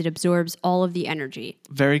as it absorbs all of the energy.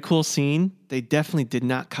 Very cool scene. They definitely did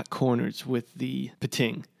not cut corners with the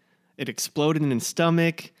Pating. It exploded in his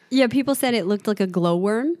stomach. Yeah, people said it looked like a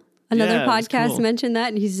glowworm. Another podcast mentioned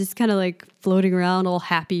that, and he's just kind of like floating around all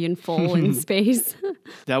happy and full in space.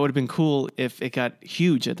 That would have been cool if it got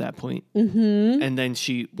huge at that point. Mm-hmm. And then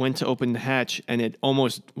she went to open the hatch, and it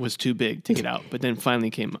almost was too big to get out, but then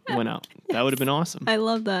finally went out. That would have been awesome. I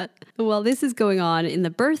love that. While this is going on, in the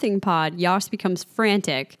birthing pod, Yas becomes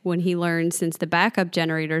frantic when he learns since the backup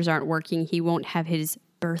generators aren't working, he won't have his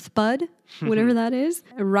birth bud, whatever that is.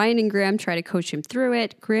 Ryan and Graham try to coach him through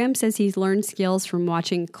it. Graham says he's learned skills from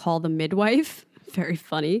watching Call the Midwife. Very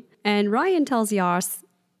funny. And Ryan tells Yas,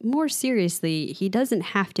 more seriously, he doesn't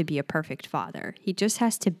have to be a perfect father. He just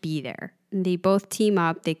has to be there. And they both team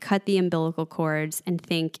up, they cut the umbilical cords, and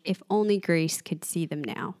think if only Grace could see them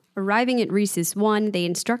now. Arriving at Rhesus 1, they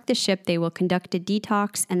instruct the ship they will conduct a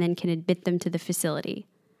detox and then can admit them to the facility.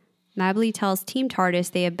 Mabley tells Team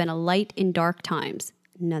TARDIS they have been a light in dark times.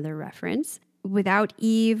 Another reference. Without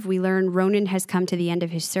Eve, we learn Ronan has come to the end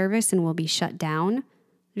of his service and will be shut down.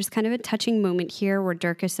 There's kind of a touching moment here where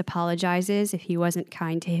Dirkus apologizes if he wasn't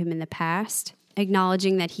kind to him in the past,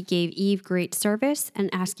 acknowledging that he gave Eve great service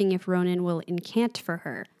and asking if Ronan will incant for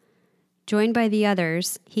her. Joined by the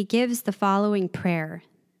others, he gives the following prayer.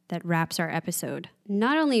 that wraps our episode.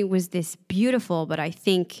 Not only was this beautiful, but I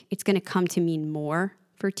think it's going to come to mean more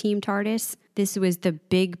for Team TARDIS. This was the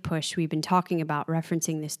big push we've been talking about,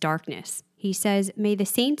 referencing this darkness. He says, "May the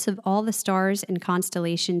saints of all the stars and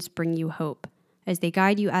constellations bring you hope, as they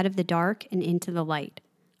guide you out of the dark and into the light,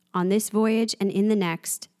 on this voyage and in the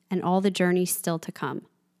next, and all the journeys still to come,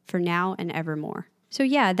 for now and evermore." So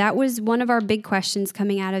yeah, that was one of our big questions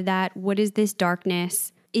coming out of that. What is this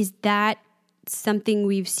darkness? Is that something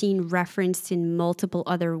we've seen referenced in multiple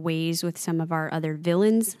other ways with some of our other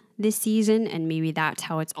villains this season? And maybe that's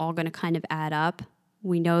how it's all going to kind of add up.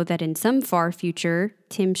 We know that in some far future,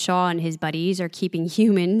 Tim Shaw and his buddies are keeping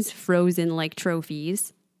humans frozen like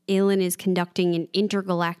trophies. Aelin is conducting an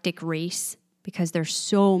intergalactic race because there's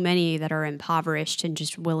so many that are impoverished and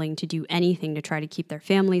just willing to do anything to try to keep their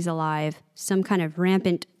families alive. Some kind of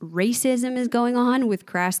rampant racism is going on with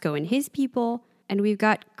Krasko and his people. And we've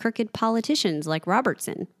got crooked politicians like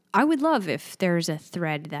Robertson. I would love if there's a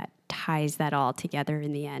thread that ties that all together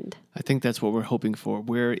in the end. I think that's what we're hoping for.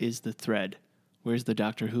 Where is the thread? Where's the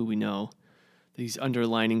Doctor Who we know? These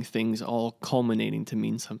underlining things all culminating to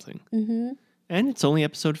mean something. Mm-hmm. And it's only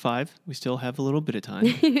episode 5. We still have a little bit of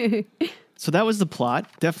time. So that was the plot.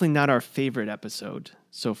 Definitely not our favorite episode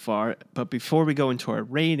so far. But before we go into our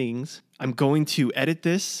ratings, I'm going to edit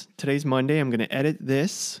this. Today's Monday. I'm going to edit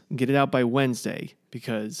this and get it out by Wednesday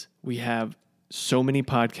because we have so many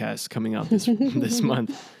podcasts coming out this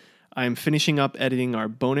month. I'm finishing up editing our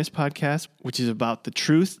bonus podcast, which is about the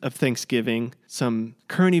truth of Thanksgiving, some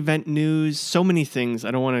current event news, so many things.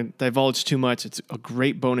 I don't want to divulge too much. It's a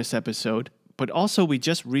great bonus episode. But also, we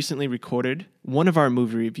just recently recorded one of our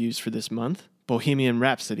movie reviews for this month, Bohemian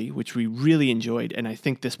Rhapsody, which we really enjoyed, and I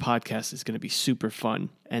think this podcast is going to be super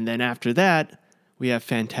fun. And then after that, we have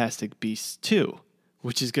Fantastic Beasts 2,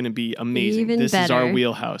 which is going to be amazing. Even this better. is our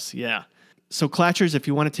wheelhouse, yeah. So Clatchers, if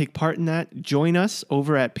you want to take part in that, join us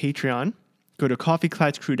over at Patreon. Go to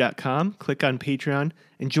coffeeclatchcrew.com, click on Patreon,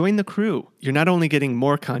 and join the crew. You're not only getting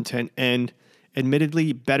more content and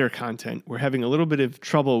admittedly better content. We're having a little bit of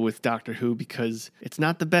trouble with Doctor Who because it's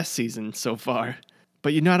not the best season so far.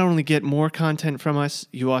 But you not only get more content from us,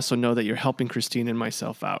 you also know that you're helping Christine and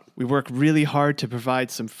myself out. We work really hard to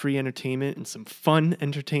provide some free entertainment and some fun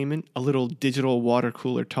entertainment, a little digital water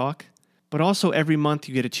cooler talk. But also every month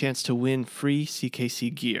you get a chance to win free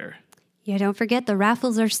CKC gear. Yeah, don't forget the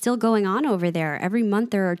raffles are still going on over there. Every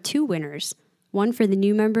month there are 2 winners. One for the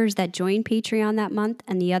new members that join Patreon that month,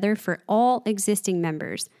 and the other for all existing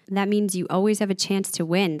members. That means you always have a chance to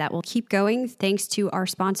win. That will keep going thanks to our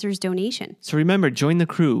sponsor's donation. So remember, join the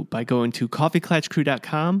crew by going to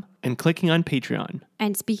coffeeclatchcrew.com and clicking on Patreon.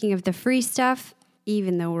 And speaking of the free stuff,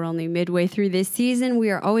 even though we're only midway through this season, we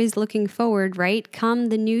are always looking forward, right? Come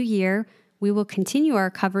the new year, we will continue our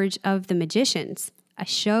coverage of The Magicians, a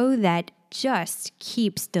show that just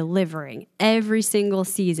keeps delivering every single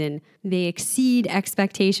season. They exceed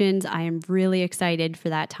expectations. I am really excited for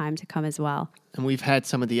that time to come as well. And we've had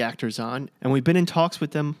some of the actors on, and we've been in talks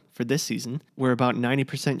with them for this season. We're about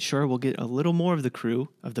 90% sure we'll get a little more of the crew,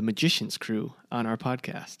 of the Magicians crew, on our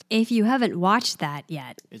podcast. If you haven't watched that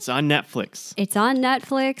yet, it's on Netflix. It's on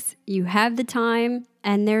Netflix. You have the time,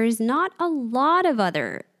 and there's not a lot of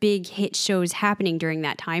other big hit shows happening during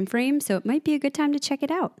that time frame, so it might be a good time to check it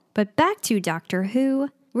out. But back to Doctor Who,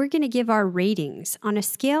 we're going to give our ratings on a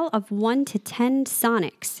scale of 1 to 10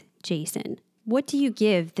 Sonics. Jason, what do you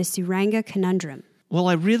give the Tsuranga Conundrum? Well,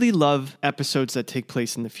 I really love episodes that take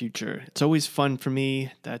place in the future. It's always fun for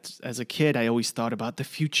me. That's, as a kid, I always thought about the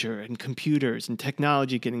future and computers and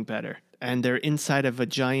technology getting better. And they're inside of a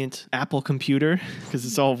giant Apple computer because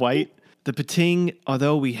it's all white. The Pating,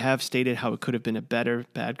 although we have stated how it could have been a better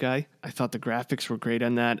bad guy, I thought the graphics were great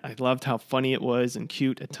on that. I loved how funny it was and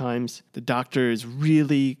cute at times. The Doctor is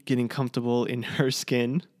really getting comfortable in her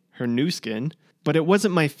skin, her new skin. But it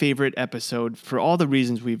wasn't my favorite episode for all the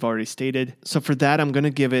reasons we've already stated. So for that, I'm going to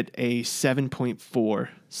give it a 7.4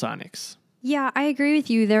 Sonics. Yeah, I agree with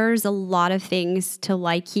you. There's a lot of things to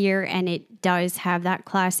like here, and it does have that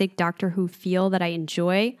classic Doctor Who feel that I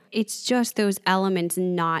enjoy. It's just those elements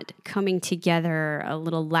not coming together, a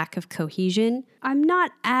little lack of cohesion. I'm not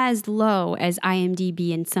as low as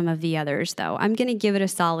IMDb and some of the others, though. I'm going to give it a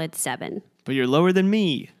solid 7. But you're lower than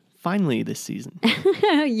me. Finally this season.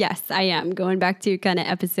 Yes, I am. Going back to kind of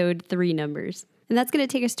episode 3 numbers. And that's going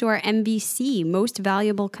to take us to our MVC, Most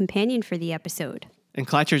Valuable Companion for the episode. And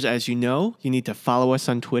Clatchers, as you know, you need to follow us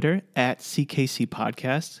on Twitter at CKC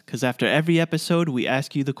Podcast, because after every episode, we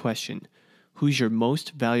ask you the question, who's your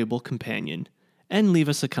most valuable companion? and leave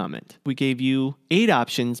us a comment. We gave you 8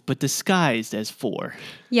 options, but disguised as 4.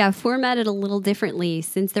 Yeah, formatted a little differently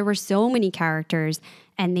since there were so many characters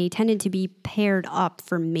and they tended to be paired up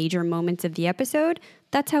for major moments of the episode.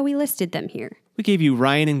 That's how we listed them here. We gave you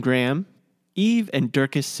Ryan and Graham, Eve and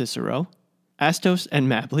Dirkus Cicero, Astos and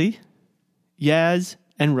Mabley, Yaz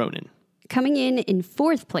and Ronan. Coming in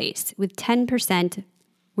fourth place with 10%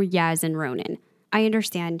 were Yaz and Ronan. I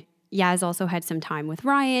understand Yaz also had some time with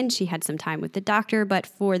Ryan. She had some time with the doctor, but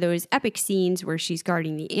for those epic scenes where she's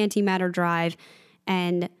guarding the antimatter drive,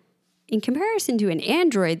 and in comparison to an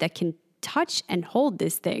android that can touch and hold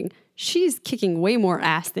this thing, she's kicking way more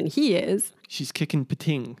ass than he is. She's kicking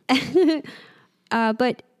pating.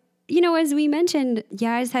 But, as we mentioned,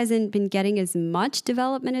 Yaz hasn't been getting as much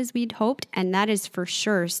development as we'd hoped, and that is for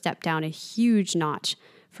sure stepped down a huge notch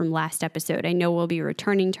from last episode. I know we'll be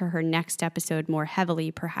returning to her next episode more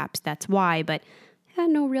heavily, perhaps that's why, but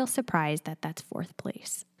no real surprise that that's fourth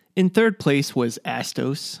place. In third place was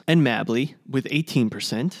Astos and Mabley with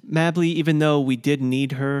 18%. Mabley, even though we did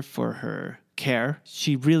need her for her care,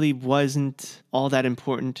 she really wasn't all that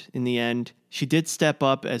important in the end. She did step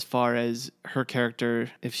up as far as her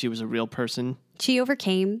character, if she was a real person. She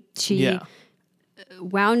overcame. She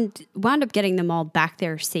wound up getting them all back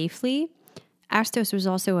there safely. Astos was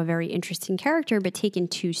also a very interesting character, but taken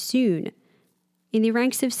too soon. In the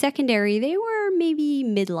ranks of secondary, they were maybe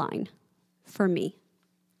midline for me.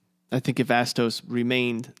 I think if Astos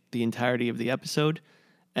remained the entirety of the episode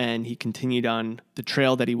and he continued on the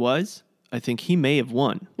trail that he was, I think he may have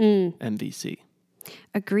won MVC.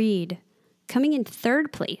 Agreed. Coming in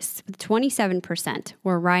third place with 27%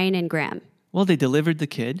 were Ryan and Graham. Well, they delivered the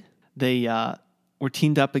kid. They were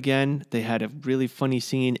teamed up again. They had a really funny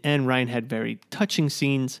scene, and Ryan had very touching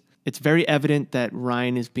scenes. It's very evident that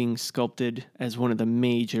Ryan is being sculpted as one of the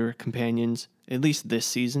major companions, at least this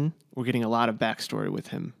season. We're getting a lot of backstory with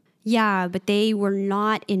him. Yeah, but they were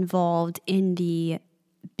not involved in the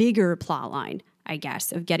bigger plot line, I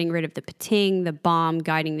guess, of getting rid of the pating, the bomb,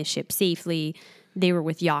 guiding the ship safely. They were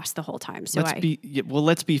with Yas the whole time. So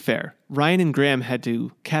let's be fair. Ryan and Graham had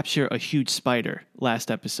to capture a huge spider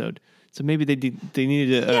last episode. So maybe they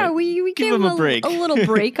needed to we give gave them a break. A little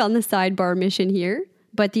break on the sidebar mission here.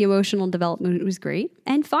 But the emotional development was great.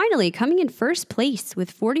 And finally, coming in first place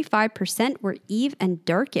with 45% were Eve and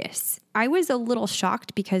Dirkus. I was a little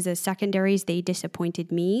shocked because as secondaries, they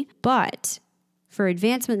disappointed me. But for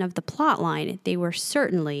advancement of the plot line, they were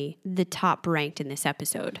certainly the top ranked in this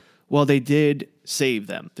episode. Well, they did save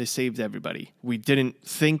them. They saved everybody. We didn't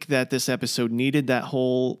think that this episode needed that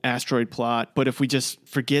whole asteroid plot. But if we just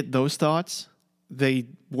forget those thoughts, they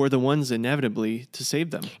were the ones inevitably to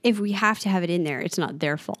save them. If we have to have it in there, it's not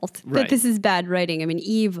their fault. Right. But this is bad writing. I mean,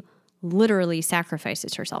 Eve literally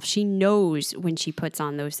sacrifices herself. She knows when she puts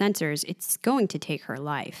on those sensors, it's going to take her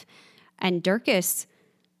life. And Dirkus,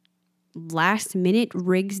 last minute,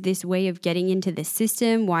 rigs this way of getting into the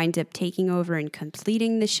system, winds up taking over and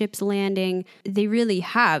completing the ship's landing. They really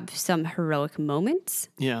have some heroic moments.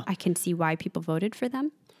 Yeah. I can see why people voted for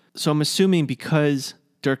them. So I'm assuming because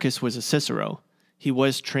Dirkus was a Cicero, he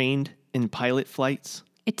was trained in pilot flights.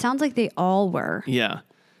 It sounds like they all were. Yeah,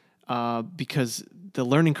 because the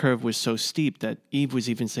learning curve was so steep that Eve was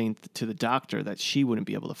even saying to the doctor that she wouldn't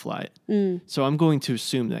be able to fly it. So I'm going to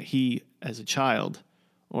assume that he, as a child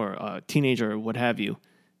or a teenager or what have you,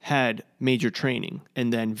 had major training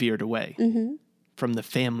and then veered away from the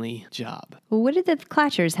family job. Well, what did the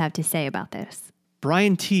Clatchers have to say about this?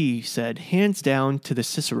 Brian T. said, hands down to the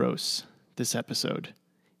Ciceros this episode.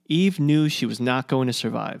 Eve knew she was not going to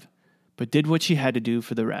survive, but did what she had to do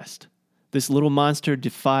for the rest. This little monster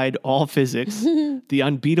defied all physics, the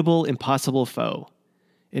unbeatable, impossible foe.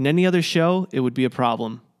 In any other show, it would be a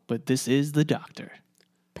problem, but this is the Doctor.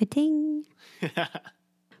 Pating.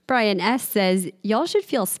 Brian S. says, y'all should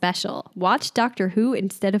feel special. Watch Doctor Who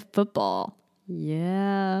instead of football.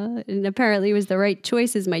 Yeah, and apparently it was the right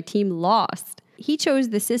choice as my team lost. He chose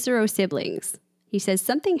the Cicero siblings. He says,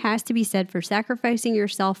 something has to be said for sacrificing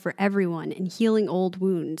yourself for everyone and healing old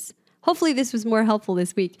wounds. Hopefully this was more helpful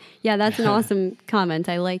this week. Yeah, that's an awesome comment.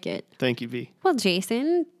 I like it. Thank you, V. Well,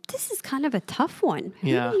 Jason, this is kind of a tough one.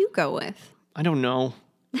 Yeah. Who do you go with? I don't know.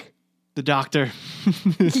 The Doctor.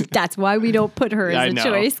 That's why we don't put her as a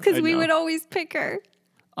choice, because I we know. would always pick her.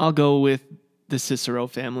 I'll go with the Cicero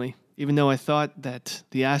family. Even though I thought that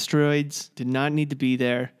the asteroids did not need to be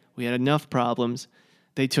there, we had enough problems.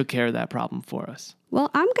 They took care of that problem for us.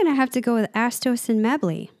 Well, I'm going to have to go with Astos and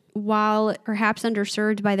Mabley. While perhaps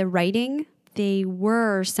underserved by the writing, they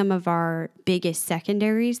were some of our biggest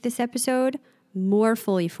secondaries this episode, more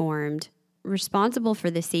fully formed, responsible for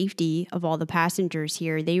the safety of all the passengers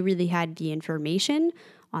here. They really had the information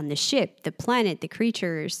on the ship, the planet, the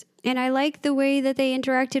creatures. And I like the way that they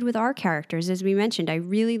interacted with our characters. As we mentioned, I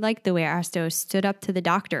really liked the way Astos stood up to the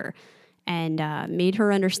doctor and made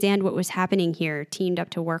her understand what was happening here, teamed up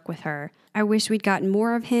to work with her. I wish we'd gotten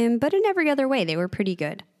more of him, but in every other way, they were pretty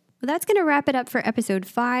good. Well, that's going to wrap it up for episode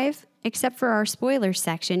 5, except for our spoilers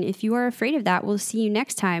section. If you are afraid of that, we'll see you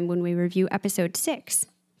next time when we review episode 6.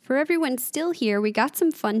 For everyone still here, we got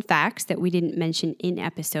some fun facts that we didn't mention in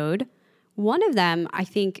episode. One of them, I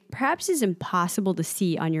think, perhaps is impossible to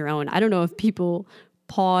see on your own. I don't know if people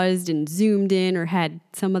paused and zoomed in or had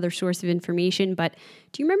some other source of information, but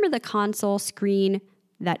do you remember the console screen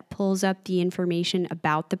that pulls up the information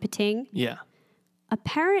about the Pting? Yeah.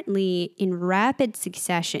 Apparently, in rapid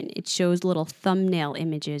succession, it shows little thumbnail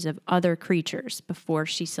images of other creatures before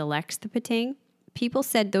she selects the Pting. People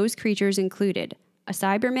said those creatures included a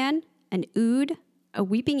Cyberman, an Ood, a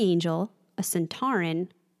Weeping Angel, a Centauran,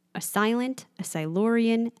 a Silent, a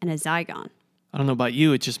Silurian, and a Zygon. I don't know about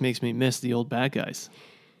you, it just makes me miss the old bad guys.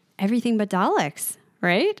 Everything but Daleks,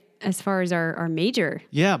 right? As far as our major.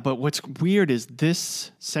 Yeah, but what's weird is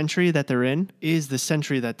this century that they're in is the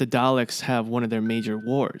century that the Daleks have one of their major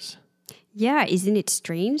wars. Yeah, isn't it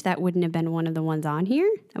strange? That wouldn't have been one of the ones on here.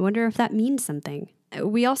 I wonder if that means something.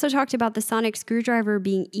 We also talked about the sonic screwdriver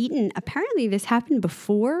being eaten. Apparently this happened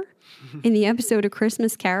before in the episode of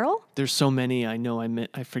Christmas Carol. There's so many, I know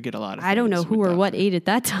I forget a lot of I don't know things who with or what Doctor. ate at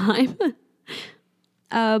that time.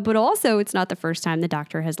 But also, it's not the first time the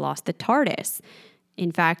Doctor has lost the TARDIS.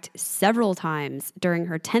 In fact, several times during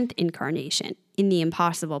her 10th incarnation, in The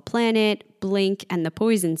Impossible Planet, Blink, and The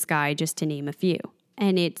Poison Sky, just to name a few.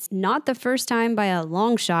 And it's not the first time by a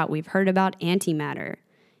long shot we've heard about antimatter.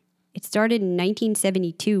 It started in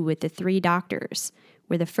 1972 with the 3 Doctors,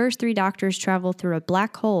 where the first 3 Doctors travel through a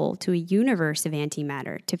black hole to a universe of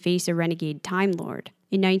antimatter to face a renegade Time Lord.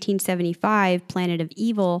 In 1975, Planet of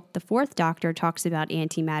Evil, the 4th Doctor talks about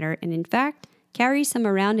antimatter and, in fact, carries some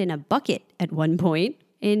around in a bucket at one point.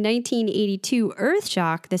 In 1982,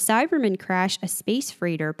 Earthshock, the Cybermen crash a space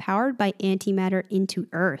freighter powered by antimatter into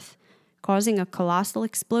Earth, causing a colossal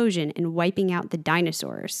explosion and wiping out the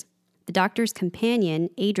dinosaurs. The Doctor's companion,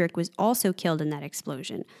 Adric, was also killed in that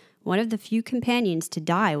explosion, one of the few companions to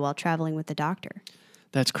die while traveling with the Doctor.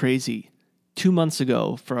 That's crazy. 2 months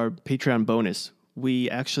ago, for our Patreon bonus, we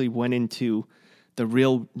actually went into the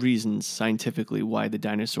real reasons scientifically why the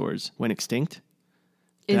dinosaurs went extinct.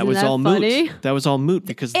 Isn't that funny? Moot. That was all moot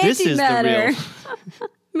because this is the real.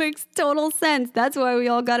 Makes total sense. That's why we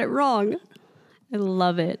all got it wrong. I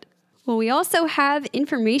love it. Well, we also have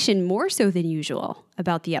information more so than usual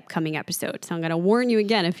about the upcoming episode. So I'm going to warn you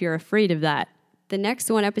again if you're afraid of that. The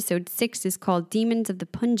next one, episode 6, is called Demons of the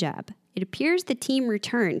Punjab. It appears the team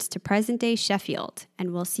returns to present-day Sheffield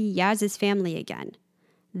and will see Yaz's family again.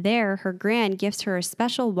 There, her gran gifts her a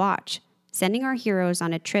special watch, sending our heroes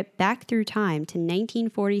on a trip back through time to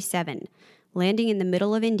 1947, landing in the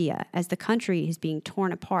middle of India as the country is being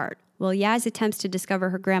torn apart. While Yaz attempts to discover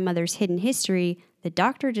her grandmother's hidden history, the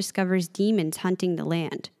Doctor discovers demons hunting the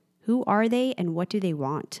land. Who are they and what do they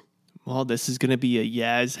want? Well, this is going to be a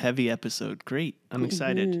Yaz-heavy episode. Great. I'm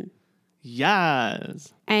excited.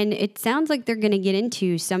 Yaz! And it sounds like they're going to get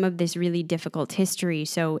into some of this really difficult history,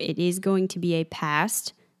 so it is going to be a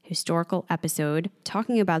past historical episode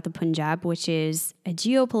talking about the Punjab, which is a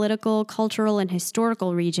geopolitical, cultural, and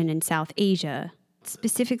historical region in South Asia,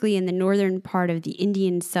 specifically in the northern part of the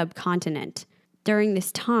Indian subcontinent. During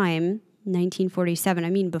this time, 1947, I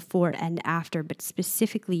mean before and after, but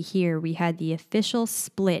specifically here, we had the official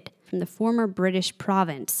split from the former British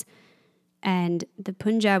province, and the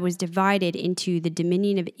Punjab was divided into the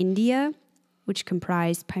Dominion of India, which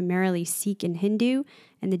comprised primarily Sikh and Hindu,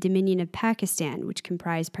 and the Dominion of Pakistan, which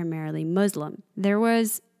comprised primarily Muslim. There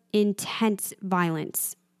was intense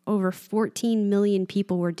violence. Over 14 million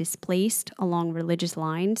people were displaced along religious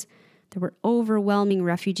lines. There were overwhelming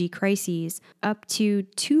refugee crises, up to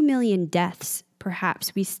 2 million deaths,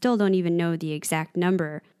 perhaps. We still don't even know the exact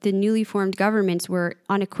number. The newly formed governments were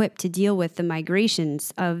unequipped to deal with the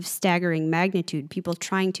migrations of staggering magnitude, people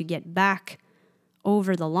trying to get back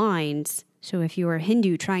over the lines. So if you were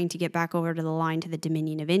Hindu trying to get back over to the line to the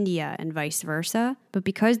Dominion of India and vice versa. But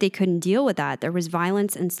because they couldn't deal with that, there was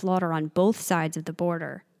violence and slaughter on both sides of the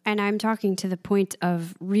border. And I'm talking to the point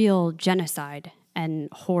of real genocide and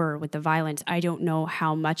horror with the violence. I don't know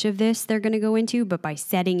how much of this they're going to go into, but by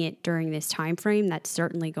setting it during this time frame, that's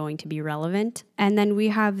certainly going to be relevant. And then we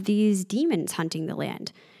have these demons hunting the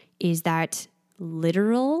land. Is that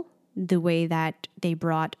literal, the way that they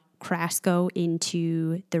brought Krasko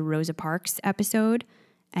into the Rosa Parks episode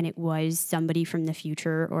and it was somebody from the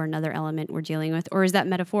future or another element we're dealing with? Or is that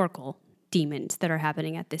metaphorical demons that are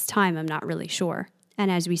happening at this time? I'm not really sure. And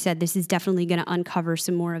as we said, this is definitely going to uncover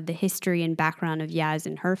some more of the history and background of Yaz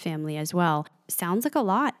and her family as well. Sounds like a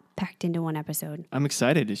lot packed into one episode. I'm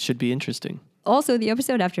excited. It should be interesting. Also, the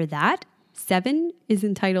episode after that, 7, is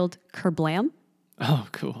entitled Kerblam. Oh,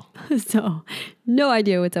 cool. So, no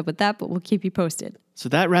idea what's up with that, but we'll keep you posted. So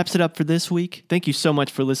that wraps it up for this week. Thank you so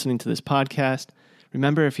much for listening to this podcast.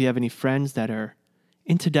 Remember, if you have any friends that are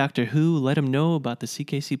into Doctor Who, let them know about the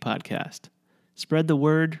CKC podcast. Spread the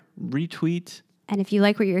word, retweet. And if you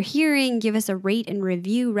like what you're hearing, give us a rate and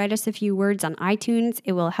review. Write us a few words on iTunes.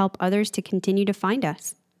 It will help others to continue to find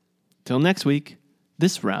us. Till next week,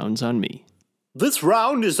 this round's on me. This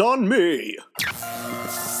round is on me.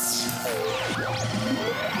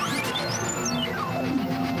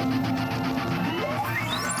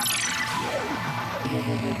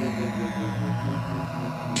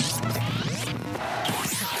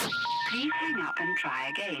 Please hang up and try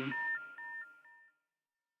again.